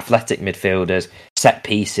 have athletic midfielders, set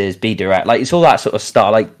pieces, be direct. Like, it's all that sort of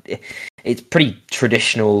stuff. Like, it's pretty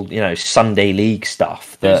traditional, Sunday league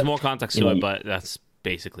stuff. There's more context to it, but that's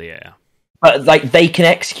basically it, yeah. But, like, they can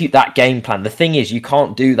execute that game plan. The thing is, you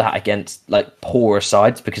can't do that against, like, poorer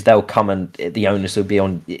sides because they'll come and the onus will be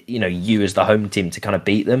on, you as the home team to kind of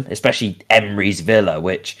beat them, especially Emery's Villa,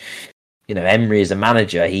 which... Emery as a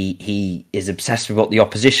manager, he is obsessed with what the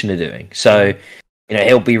opposition are doing. So,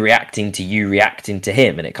 he'll be reacting to you reacting to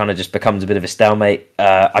him, and it kind of just becomes a bit of a stalemate.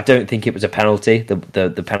 I don't think it was a penalty,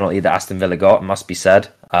 the penalty that Aston Villa got, must be said.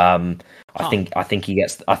 I think he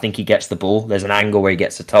gets the ball. There's an angle where he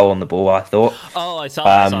gets a toe on the ball, I thought. Oh, I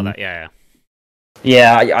saw that. Yeah.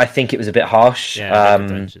 Yeah, I think it was a bit harsh.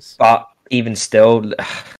 Yeah, but even still,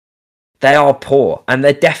 they are poor, and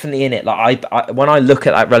they're definitely in it. Like, I when I look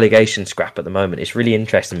at that relegation scrap at the moment, it's really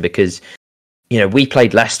interesting because, we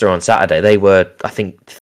played Leicester on Saturday. They were, I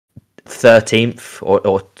think, 13th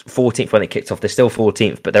or 14th when they kicked off. They're still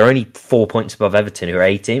 14th, but they're only 4 points above Everton, who are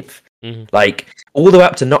 18th. Mm-hmm. Like, all the way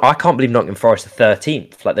up to I can't believe Nottingham Forest are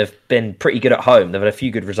 13th. Like, they've been pretty good at home. They've had a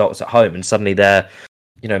few good results at home, and suddenly they're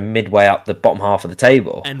midway up the bottom half of the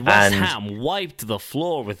table. And West Ham wiped the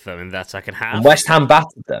floor with them in that second half. And West Ham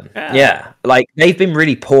battered them. Yeah. Like, they've been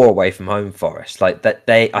really poor away from home, Forest. Like,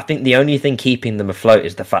 I think the only thing keeping them afloat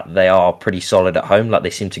is the fact that they are pretty solid at home. Like, they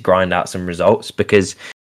seem to grind out some results, because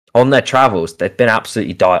on their travels, they've been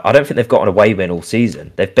absolutely I don't think they've got an away win all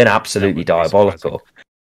season. They've been absolutely diabolical.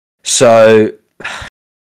 So,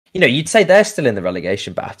 you'd say they're still in the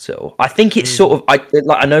relegation battle. I think it's sort of...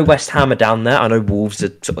 I know West Ham are down there. I know Wolves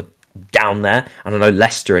are sort of down there. And I know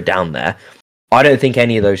Leicester are down there. I don't think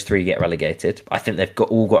any of those three get relegated. I think they've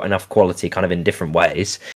all got enough quality kind of in different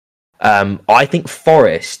ways. I think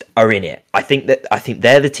Forest are in it. I think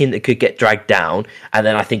they're the team that could get dragged down, and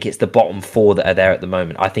then I think it's the bottom four that are there at the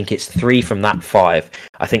moment. I think it's 3 from that 5.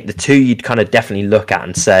 I think the 2 you'd kind of definitely look at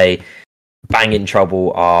and say bang in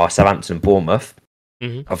trouble are Southampton and Bournemouth.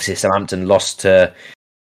 Mm-hmm. Obviously, Southampton lost to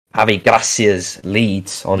Javi Gracia's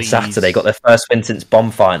Leeds on Saturday. Got their first win since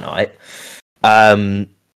Bonfire Night,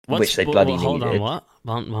 which they bloody needed. Hold on, what?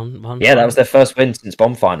 Yeah, that was their first win since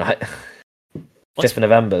Bonfire Night. 5th of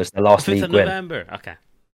November was the last league win. 5th of November, okay.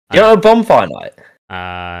 You know Bonfire Night?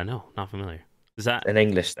 No, not familiar. Is that an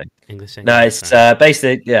English thing? English thing? No, it's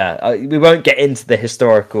basically, we won't get into the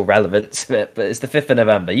historical relevance of it, but it's the 5th of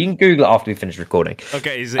November. You can Google it after we finish recording.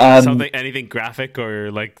 Okay, is it anything graphic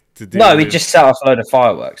or like to do? No, we just set off a load of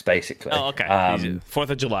fireworks, basically. Oh, okay. 4th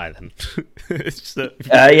of July, then. It's just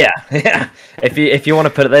yeah. If you want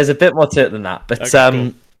to put it, there's a bit more to it than that, but okay,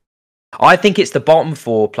 cool. I think it's the bottom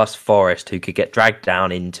 4 plus Forest who could get dragged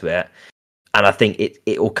down into it. And I think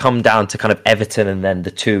it will come down to kind of Everton and then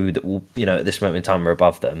the 2 that will, at this moment in time are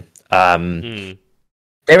above them.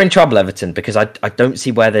 They're in trouble, Everton, because I don't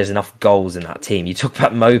see where there's enough goals in that team. You talk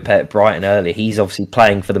about Mope at Brighton earlier. He's obviously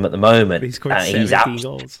playing for them at the moment. He's scored 17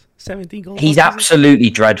 goals. 17 goals. He's absolutely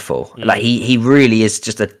dreadful. Like, he really is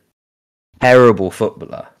just a terrible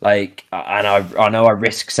footballer. Like, and I know I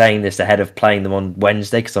risk saying this ahead of playing them on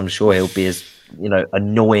Wednesday, because I'm sure he'll be as,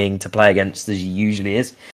 annoying to play against as he usually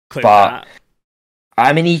is. Clip but that.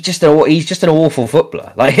 I mean, he's just an awful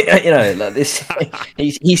footballer. Like, like this,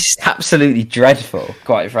 he's absolutely dreadful,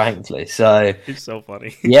 quite frankly. So it's so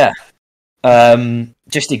funny. Yeah,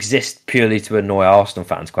 just exists purely to annoy Arsenal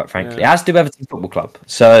fans, quite frankly. As do Everton Football Club.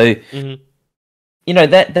 So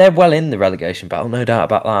they're well in the relegation battle, no doubt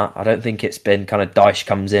about that. I don't think it's been kind of Dyche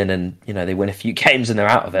comes in and they win a few games and they're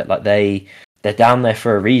out of it. Like they're down there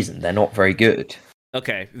for a reason. They're not very good.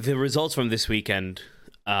 Okay, the results from this weekend.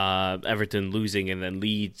 Everton losing and then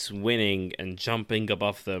Leeds winning and jumping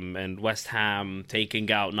above them, and West Ham taking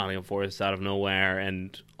out Nottingham Forest out of nowhere,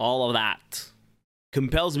 and all of that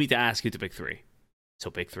compels me to ask you to pick 3. So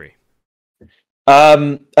pick 3.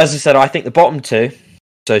 As I said, I think the bottom 2,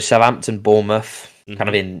 so Southampton, Bournemouth, kind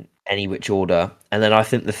of in any which order, and then I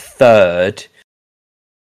think the third.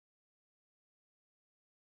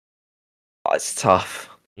 It's tough.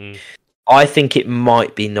 I think it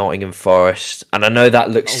might be Nottingham Forest, and I know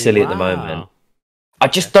that looks silly at the moment. I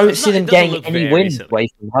just don't see them getting any wins away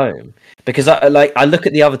from home, because I look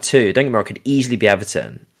at the other 2. Don't get me wrong, it could easily be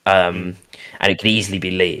Everton, and it could easily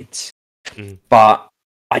be Leeds, but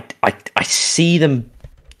I see them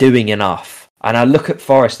doing enough, and I look at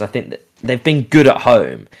Forest and I think that they've been good at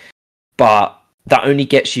home, but that only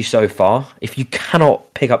gets you so far. If you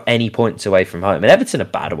cannot pick up any points away from home, and Everton are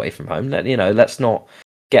bad away from home, let's not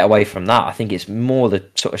get away from that. I think it's more the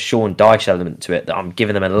sort of Sean Dyche element to it that I'm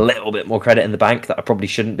giving them a little bit more credit in the bank that I probably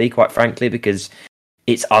shouldn't be, quite frankly, because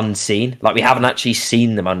it's unseen. Like, we haven't actually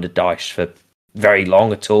seen them under Dyche for very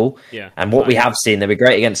long at all. Yeah. And what we have seen, they were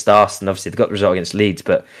great against us, and obviously they got the result against Leeds,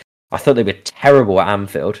 but I thought they were terrible at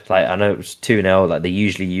Anfield. Like, I know it was 2-0, like they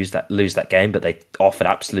usually lose that game, but they offered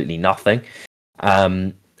absolutely nothing.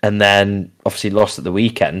 And then obviously lost at the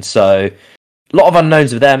weekend. So a lot of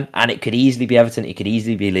unknowns with them, and it could easily be Everton, it could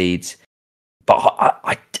easily be Leeds. But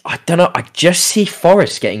I don't know, I just see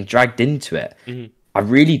Forest getting dragged into it. I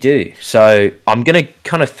really do. So I'm going to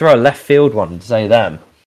kind of throw a left field one and say them.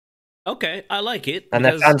 Okay, I like it. And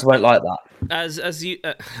their fans won't like that.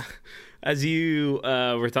 As you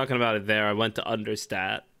were talking about it there, I went to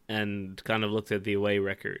Understat and kind of looked at the away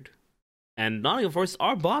record. And Nottingham Forest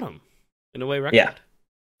are bottom in away record. Yeah.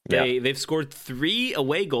 They've scored 3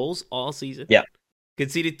 away goals all season. Yeah.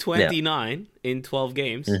 Conceded 29 in 12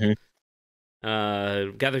 games.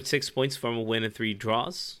 Gathered 6 points from a win and 3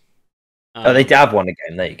 draws. They have won a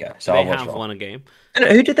game. There you go. So they have won a game.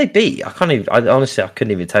 Who did they beat? I can't even. Honestly, I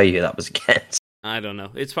couldn't even tell you who that was against. I don't know.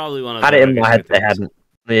 It's probably one of. Had it in my head they hadn't.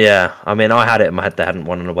 Yeah, I mean, I had it in my head they hadn't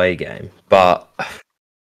won an away game, but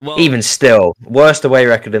even still, worst away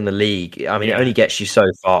record in the league. I mean, it only gets you so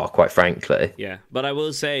far, quite frankly. Yeah, but I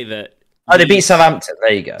will say that Oh, they beat Southampton.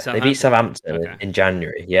 There you go. They beat Southampton? Southampton in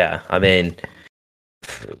January. Yeah, I mean,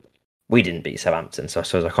 we didn't beat Southampton, so I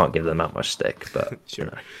suppose I can't give them that much stick. But Sure.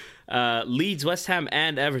 you know. Leeds, West Ham,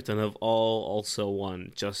 and Everton have all also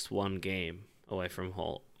won just one game away from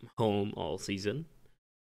home all season.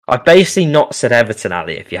 I've basically not said Everton,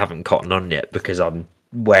 Ali, if you haven't cottoned on yet, because I'm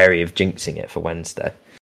wary of jinxing it for Wednesday.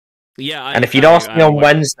 Yeah, and if you'd asked me on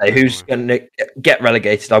Wednesday who's going to get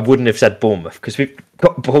relegated, I wouldn't have said Bournemouth, because we've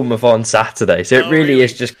got Bournemouth on Saturday. So it really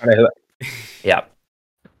is just kind of... Yeah.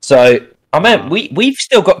 So, I mean, we've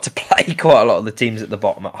still got to play quite a lot of the teams at the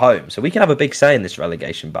bottom at home, so we can have a big say in this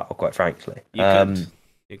relegation battle, quite frankly.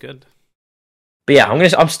 You could. But yeah,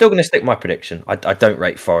 I'm still going to stick my prediction. I don't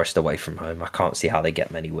rate Forest away from home. I can't see how they get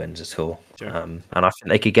many wins at all. Sure. And I think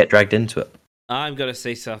they could get dragged into it. I'm going to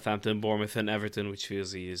say Southampton, Bournemouth, and Everton, which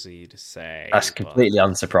feels easy to say. That's completely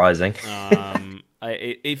unsurprising.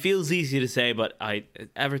 It feels easy to say, but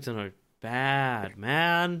Everton are bad,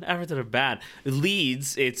 man. Everton are bad.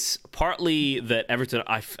 Leeds, it's partly that Everton,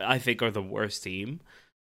 I think, are the worst team,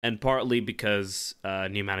 and partly because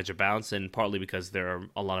new manager bounce, and partly because there are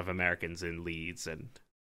a lot of Americans in Leeds, and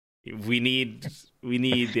we need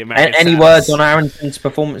the American. Any words on Aaronson's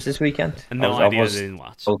performance this weekend? No idea. I didn't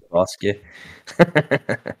watch. I'll ask you.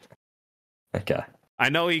 Okay. I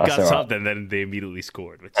know he got something, then they immediately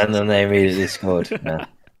scored.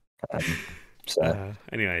 Yeah.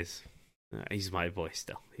 Anyways, he's my boy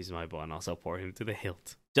still. He's my boy, and I'll support him to the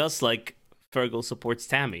hilt. Just like Fergal supports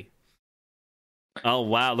Tammy. Oh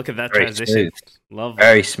wow! Look at that transition. Love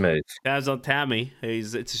very smooth. Tabs on Tammy.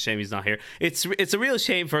 It's a shame he's not here. It's a real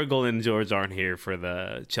shame Fergal and George aren't here for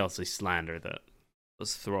the Chelsea slander that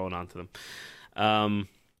was thrown onto them.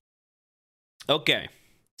 Okay,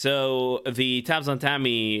 so the tabs on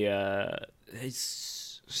Tammy,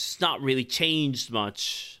 it's not really changed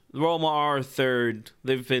much. Roma are third.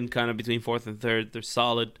 They've been kind of between fourth and third. They're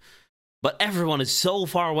solid, but everyone is so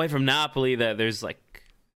far away from Napoli that there's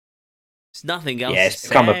nothing else. Yeah, it's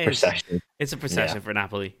become a procession. It's a procession for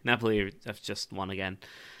Napoli. Napoli have just won again,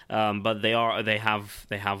 but they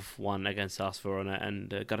have won against AS Verona and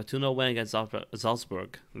got a 2-0 win against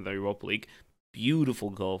Salzburg in the Europa League.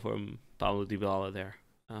 Beautiful goal from Paulo Dybala there.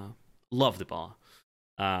 Love Dybala.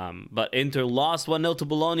 But Inter lost 1-0 to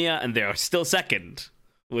Bologna, and they are still second,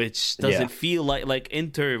 which doesn't feel like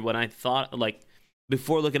Inter. When I thought,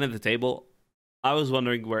 before looking at the table, I was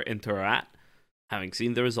wondering where Inter are at, having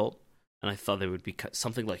seen the result. And I thought they would be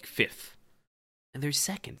something like fifth. And they're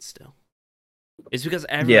second still. It's because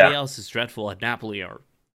everybody else is dreadful, and Napoli are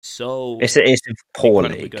so... It's a poor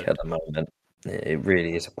league at the moment. It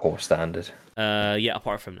really is a poor standard.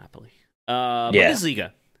 Apart from Napoli.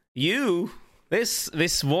 Bundesliga.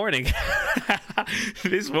 This morning...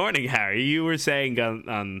 this morning, Harry, you were saying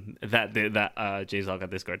on that James Hawk on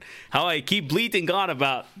Discord, how I keep bleating on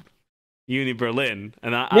about Uni Berlin.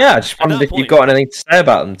 And I just wondered if you got anything to say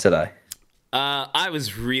about them today. I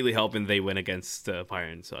was really hoping they win against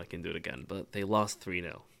Bayern so I can do it again, but they lost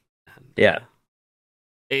 3-0. Yeah.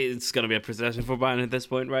 It's going to be a procession for Bayern at this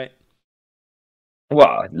point, right?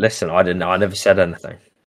 Well, listen, I never said anything.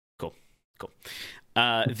 Cool.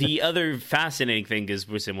 The other fascinating thing is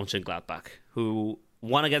Borussia Mönchengladbach, who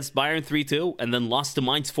won against Bayern 3-2 and then lost to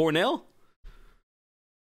Mainz 4-0.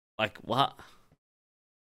 What?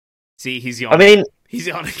 See, he's yawning. I mean... He's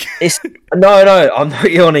yawning. No, I'm not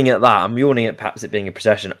yawning at that. I'm yawning at perhaps it being a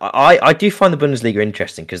procession. I do find the Bundesliga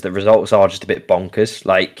interesting because the results are just a bit bonkers.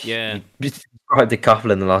 You described a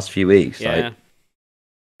couple in the last few weeks. Yeah.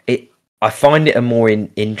 I find it a more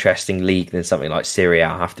interesting league than something like Serie A,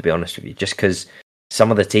 I have to be honest with you, just because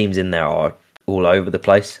some of the teams in there are all over the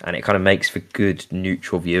place, and it kind of makes for good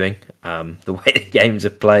neutral viewing, the way the games are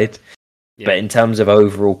played. Yeah. But in terms of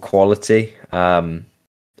overall quality,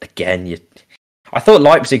 again, I thought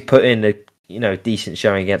Leipzig put in a decent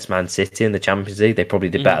showing against Man City in the Champions League. They probably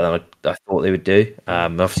did better than I thought they would do.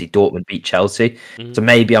 Obviously, Dortmund beat Chelsea, so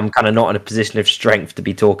maybe I'm kind of not in a position of strength to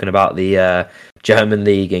be talking about the German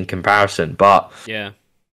league in comparison. But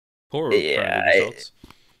poor results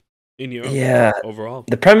in Europe overall.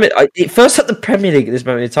 The first at the Premier League at this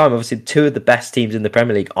moment in time. Obviously, two of the best teams in the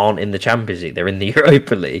Premier League aren't in the Champions League; they're in the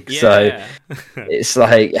Europa League. So it's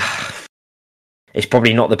it's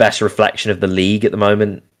probably not the best reflection of the league at the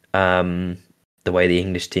moment, the way the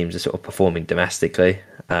English teams are sort of performing domestically.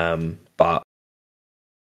 But,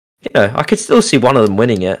 I could still see one of them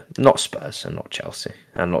winning it. Not Spurs and not Chelsea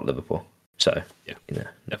and not Liverpool. So,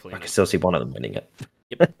 definitely. I could still see one of them winning it.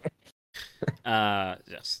 Yep.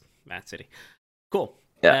 Yes, Man City. Cool.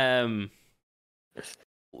 Yeah.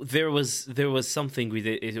 There was something we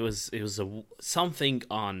did. It was something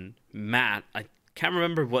on Matt. can't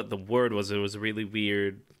remember what the word was. It was a really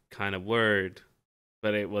weird kind of word,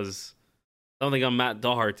 but it was something on Matt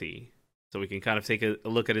Doherty. So we can kind of take a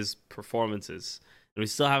look at his performances. And we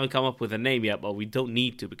still haven't come up with a name yet, but we don't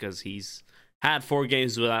need to because he's had 4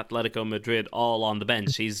 games with Atletico Madrid all on the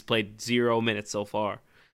bench. He's played 0 minutes so far.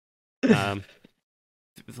 I'd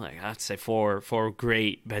say four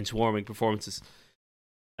great bench warming performances.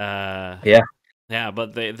 Yeah,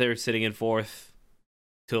 but they're sitting in 4th,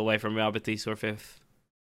 2 away from Real Betis or 5th.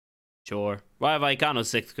 Sure. Rayo Vallecano's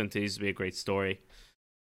 6th continues to be a great story,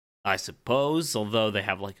 I suppose, although they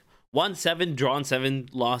have like 1-7, drawn 7,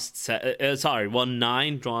 lost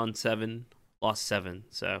 1-9, drawn 7, lost 7.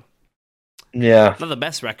 So yeah, not the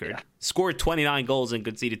best record. Yeah. Scored 29 goals and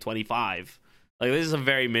conceded 25. Like, this is a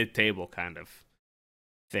very mid-table kind of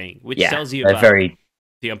thing, which tells you about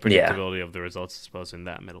the unpredictability of the results, I suppose, in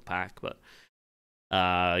that middle pack. But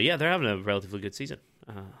they're having a relatively good season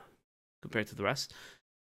compared to the rest.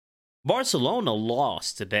 Barcelona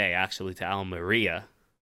lost today, actually, to Almeria,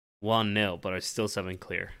 1-0, but are still 7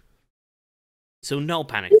 clear. So no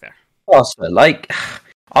panic there. Awesome. Like,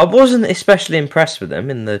 I wasn't especially impressed with them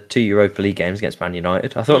in the 2 Europa League games against Man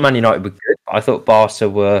United. I thought Man United were good, but I thought Barca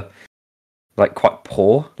were like quite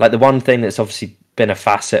poor. Like, the one thing that's obviously been a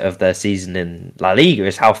facet of their season in La Liga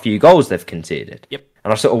is how few goals they've conceded. Yep.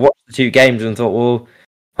 And I sort of watched the 2 games and thought, well,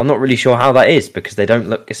 I'm not really sure how that is because they don't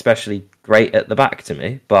look especially great at the back to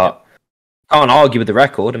me. But I can't argue with the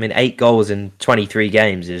record. I mean, 8 goals in 23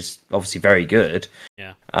 games is obviously very good.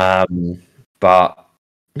 Yeah. But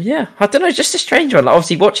yeah, I don't know, it's just a strange one. Like,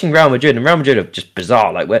 obviously, watching Real Madrid are just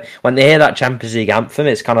bizarre. Like, when they hear that Champions League anthem,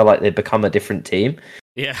 it's kind of like they become a different team.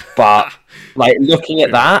 Yeah. But like, looking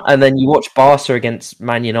at that, and then you watch Barca against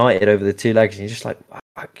Man United over the 2 legs, and you're just like,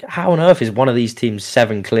 how on earth is one of these teams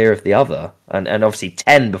 7 clear of the other? And obviously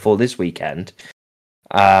 10 before this weekend.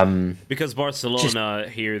 Because Barcelona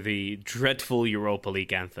hear the dreadful Europa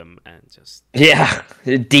League anthem and just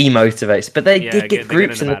it demotivates. But they did get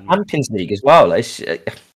groups in the Champions League as well.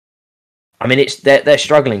 They're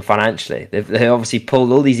struggling financially. They obviously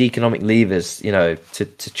pulled all these economic levers, to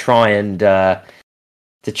try and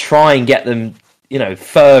get them,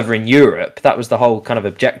 further in Europe. That was the whole kind of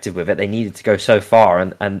objective with it. They needed to go so far,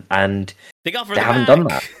 and they haven't done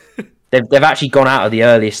that. They've actually gone out of the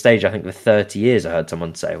earliest stage, I think, with 30 years. I heard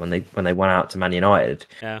someone say when they went out to Man United,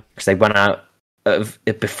 because they went out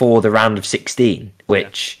before the round of 16,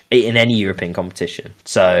 which in any European competition.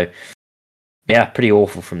 So yeah, pretty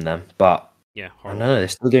awful from them. But I don't know, they're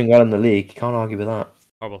still doing well in the league. You can't argue with that.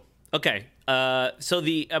 Horrible. Okay, so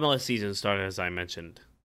the MLS season started, as I mentioned.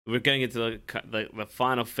 We're getting into the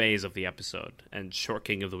final phase of the episode, and Short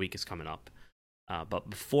King of the Week is coming up. But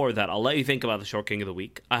before that, I'll let you think about the Short King of the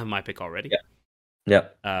Week. I have my pick already. Yeah.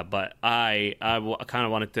 But I kind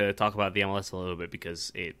of wanted to talk about the MLS a little bit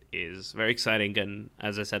because it is very exciting. And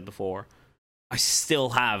as I said before, I still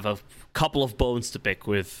have a couple of bones to pick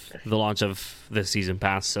with the launch of the season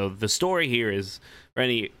pass. So the story here is, for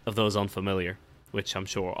any of those unfamiliar, which I'm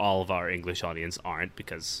sure all of our English audience aren't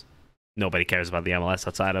because nobody cares about the MLS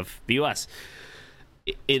outside of the US.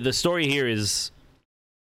 The story here is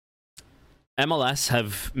MLS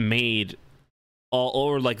have made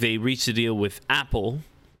they reached a deal with Apple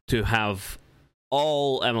to have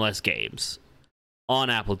all MLS games on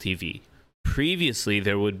Apple TV. Previously,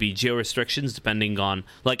 there would be geo restrictions depending on,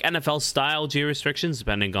 like NFL style geo restrictions,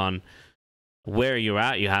 depending on where you're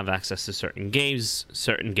at. You have access to certain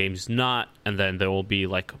games not, and then there will be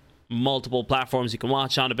like multiple platforms you can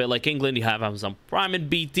watch on. A bit like England, you have Amazon Prime and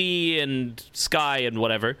BT and Sky and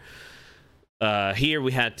whatever. Here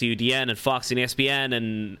we had TUDN and Fox and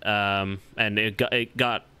ESPN, and it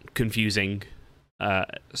got confusing.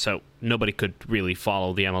 So nobody could really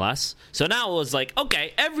follow the MLS. So now it was like,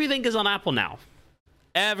 okay, everything is on Apple now.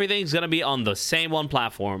 Everything's gonna be on the same one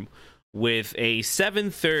platform with a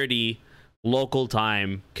 7:30 local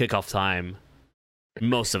time kickoff time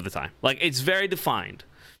most of the time. Like, it's very defined,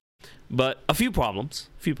 but a few problems.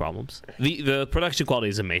 The production quality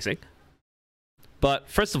is amazing, but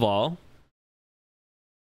first of all.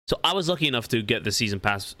 So I was lucky enough to get the season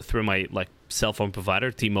pass through my cell phone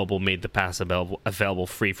provider. T-Mobile made the pass available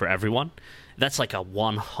free for everyone. That's like a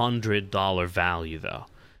 $100 value, though.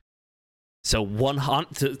 So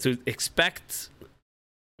to expect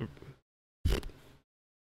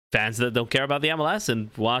fans that don't care about the MLS and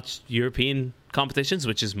watch European competitions,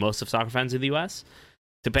 which is most of soccer fans in the US,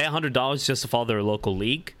 to pay $100 just to follow their local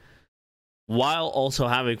league, while also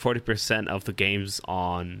having 40% of the games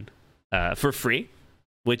on for free,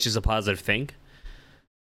 which is a positive thing.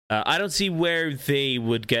 I don't see where they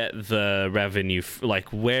would get the revenue,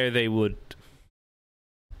 where they would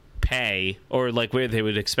pay, or like where they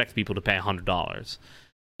would expect people to pay $100.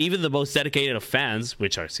 Even the most dedicated of fans,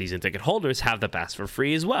 which are season ticket holders, have the pass for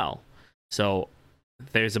free as well. So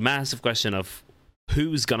there's a massive question of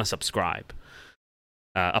who's going to subscribe,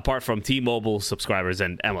 apart from T-Mobile subscribers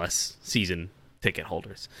and MLS season ticket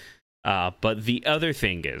holders. But the other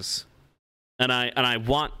thing is, and I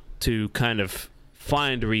want to kind of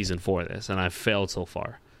find a reason for this, and I've failed so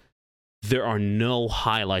far. There are no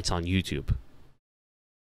highlights on YouTube.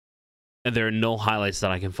 And there are no highlights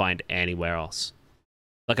that I can find anywhere else.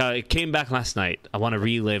 Like, I came back last night. I want to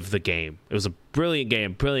relive the game. It was a brilliant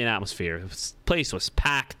game, brilliant atmosphere. The place was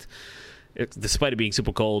packed, despite it being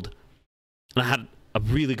super cold. And I had a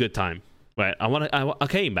really good time. Right? I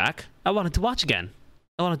came back. I wanted to watch again.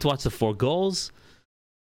 I wanted to watch the 4 goals.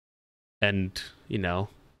 And, you know,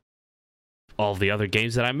 all the other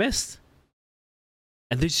games that I missed.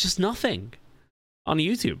 And there's just nothing on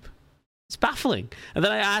YouTube. It's baffling. And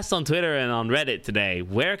then I asked on Twitter and on Reddit today,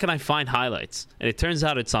 where can I find highlights? And it turns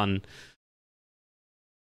out it's on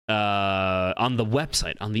the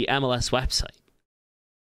website, on the MLS website.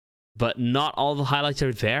 But not all the highlights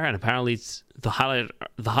are there, and apparently the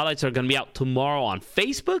highlights are going to be out tomorrow on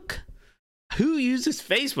Facebook. Who uses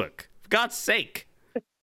Facebook? For God's sake.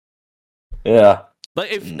 Yeah. But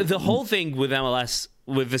if the whole thing with MLS,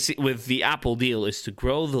 with the Apple deal, is to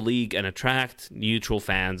grow the league and attract neutral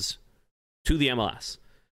fans to the MLS.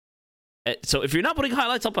 So if you're not putting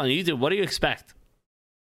highlights up on YouTube, what do you expect?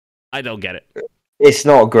 I don't get it. It's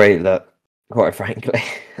not a great look, quite frankly.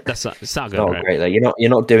 It's not good. Not right? a great look. You're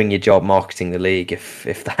not doing your job marketing the league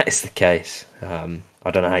if that is the case. I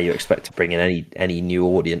don't know how you expect to bring in any new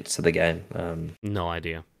audience to the game. No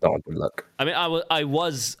idea. Not a good look. I mean, I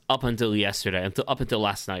was up until yesterday, up until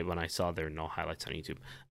last night when I saw there were no highlights on YouTube.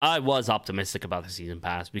 I was optimistic about the season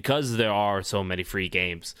pass because there are so many free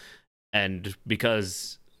games, and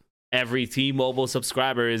because every T-Mobile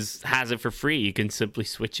subscriber has it for free. You can simply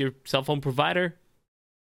switch your cell phone provider,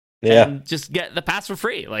 and just get the pass for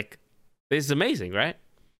free. Like, this is amazing, right?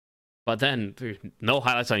 But then there's no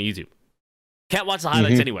highlights on YouTube. Can't watch the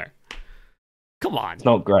highlights anywhere. Come on. It's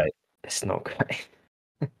not great. It's not great.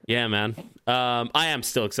 Yeah, man. I am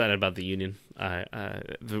still excited about the Union.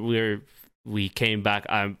 We came back.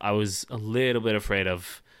 I was a little bit afraid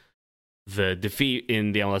of the defeat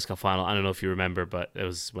in the MLS Cup final. I don't know if you remember, but it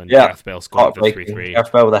was when Gareth Bale scored the 3-3.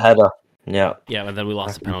 Gareth Bale with a header. Yeah. Yeah, and then we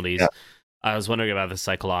lost the penalties. Yeah. I was wondering about the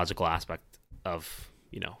psychological aspect of,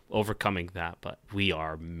 overcoming that, but we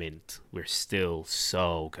are mint. We're still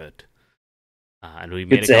so good. And we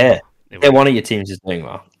made good to hear. Yeah, one of your teams is doing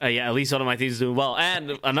well. Yeah, at least one of my teams is doing well.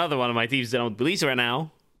 And another one of my teams that I'm Belize right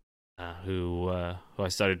now, who I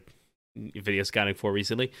started video scouting for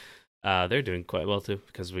recently, they're doing quite well too,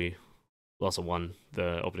 because we also won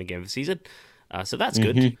the opening game of the season. So that's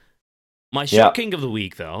good. My shock king of the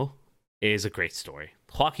week, though, is a great story.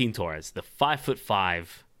 Joaquin Torres, the 5'5",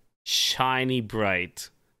 shiny, bright,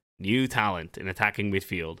 new talent in attacking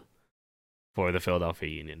midfield for the Philadelphia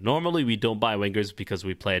Union. Normally, we don't buy wingers because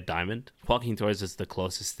we play a diamond. Joaquin Torres is the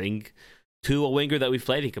closest thing to a winger that we've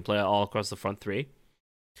played. He can play all across the front three.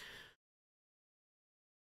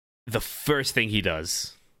 The first thing he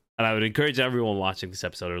does, and I would encourage everyone watching this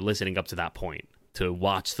episode or listening up to that point to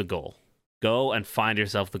watch the goal. Go and find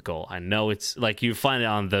yourself the goal. I know it's like you find it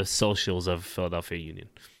on the socials of Philadelphia Union.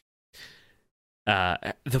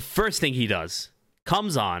 The first thing he does,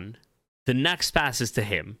 comes on, the next pass is to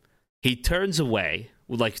him. He turns away,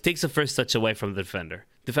 takes the first touch away from the defender.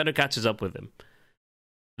 Defender catches up with him.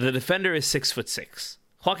 The defender is 6'6".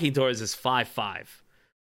 Joaquin Torres is 5'5".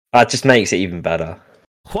 That just makes it even better.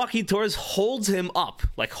 Joaquin Torres holds him up,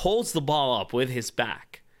 holds the ball up with his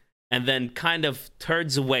back, and then kind of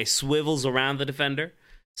turns away, swivels around the defender,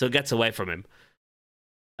 so it gets away from him.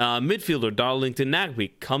 Midfielder Darlington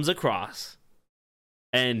Nagbe comes across,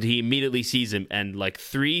 and he immediately sees him, and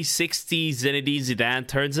 360 Zinedine Zidane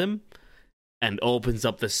turns him and opens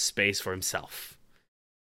up the space for himself.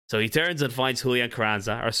 So he turns and finds Julian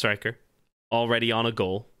Carranza, our striker, already on a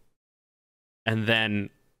goal. And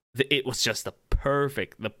then it was just the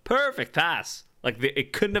perfect pass.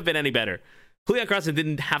 It couldn't have been any better. Julian Carranza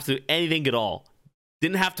didn't have to do anything at all.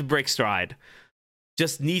 Didn't have to break stride.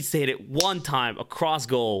 Just needs to hit it one time across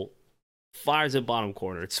goal. Fires it bottom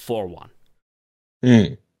corner. It's 4-1.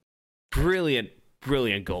 Brilliant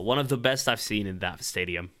goal. One of the best I've seen in that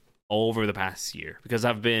stadium over the past year, because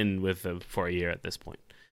I've been with them for a year at this point.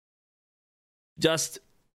 Just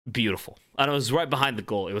beautiful. And I was right behind the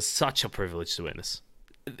goal. It was such a privilege to witness.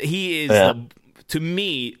 He is, to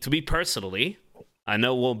me personally, I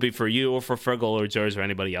know it won't be for you or for Fergal or George or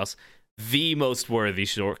anybody else, the most worthy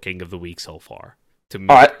short king of the week so far. To me,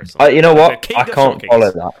 All right, personally. you know what? The I king of can't short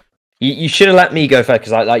follow kings. that. You should have let me go first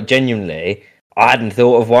because like genuinely, I hadn't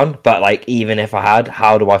thought of one. But like, even if I had,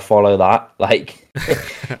 how do I follow that? Like,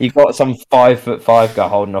 you've got some 5'5" guy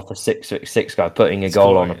holding off a 6'6" guy putting a It's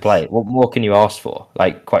goal on a glorious. plate. What more can you ask for?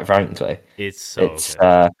 Like, quite frankly, It's so it's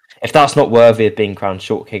good. if that's not worthy of being crowned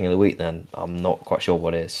short king of the week, then I'm not quite sure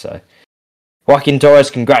what is. So, Joaquin Torres,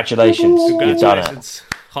 congratulations, you've done it. Congratulations,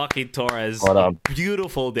 Joaquin Torres. Well done.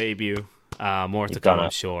 Beautiful debut. More to You've come, done I'm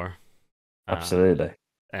it. sure. Absolutely.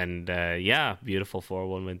 And yeah, beautiful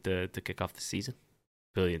 4-1 win to kick off the season.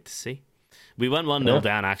 Brilliant to see. We went 1-0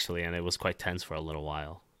 down, actually, and it was quite tense for a little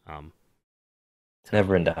while.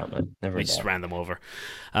 Never in doubt, man. Never We in just doubt. ran them over.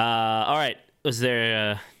 All right. Was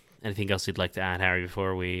there anything else you'd like to add, Harry,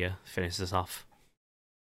 before we finish this off?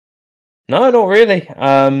 No, not really.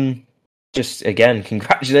 Just again,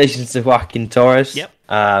 congratulations to Joaquin Torres. Yep.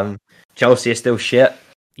 Chelsea are still shit.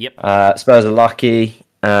 Yep. Spurs are lucky.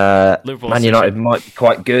 Liverpool Man United might be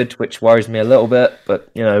quite good, which worries me a little bit. But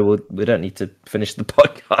you know, we don't need to finish the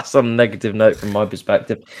podcast on a negative note from my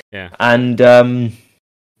perspective. Yeah. And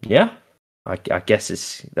yeah, I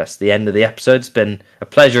guess that's the end of the episode. It's been a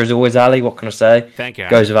pleasure as always, Ali. What can I say? Thank you,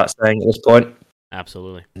 Harry. Goes without saying at this point.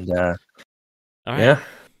 Absolutely. And, all right. Yeah.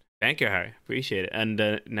 Thank you, Harry. Appreciate it.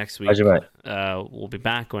 And next week, Pleasure, mate. we'll be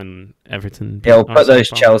back when Everton. Yeah, we'll put those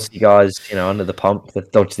Chelsea guys, under the pump.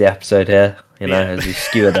 They've dodged the episode here, as we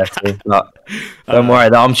skewer their team. But don't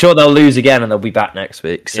worry, I'm sure they'll lose again and they'll be back next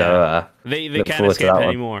week. So they look can't forward to escape that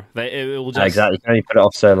anymore. It will just exactly. You can only put it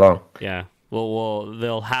off so long. Yeah. Well,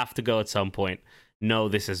 they'll have to go at some point. No,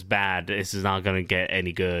 this is bad. This is not going to get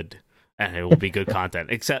any good. And it will be good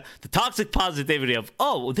content. Except the toxic positivity of,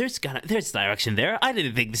 there's direction there. I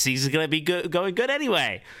didn't think the season's gonna be going good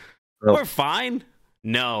anyway. Nope. We're fine.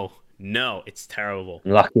 No, it's terrible.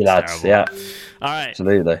 Lucky lads, terrible. yeah. All right,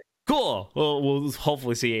 Absolutely. cool. Well, we'll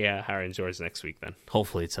hopefully see Harry and George next week then.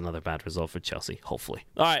 Hopefully, it's another bad result for Chelsea. Hopefully.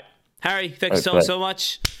 All right, Harry. Thanks so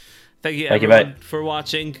much. Thank you everyone for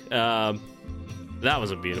watching. That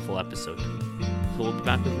was a beautiful episode. So we'll be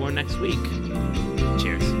back with more next week.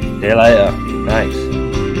 Cheers. See you later.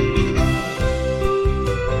 Thanks.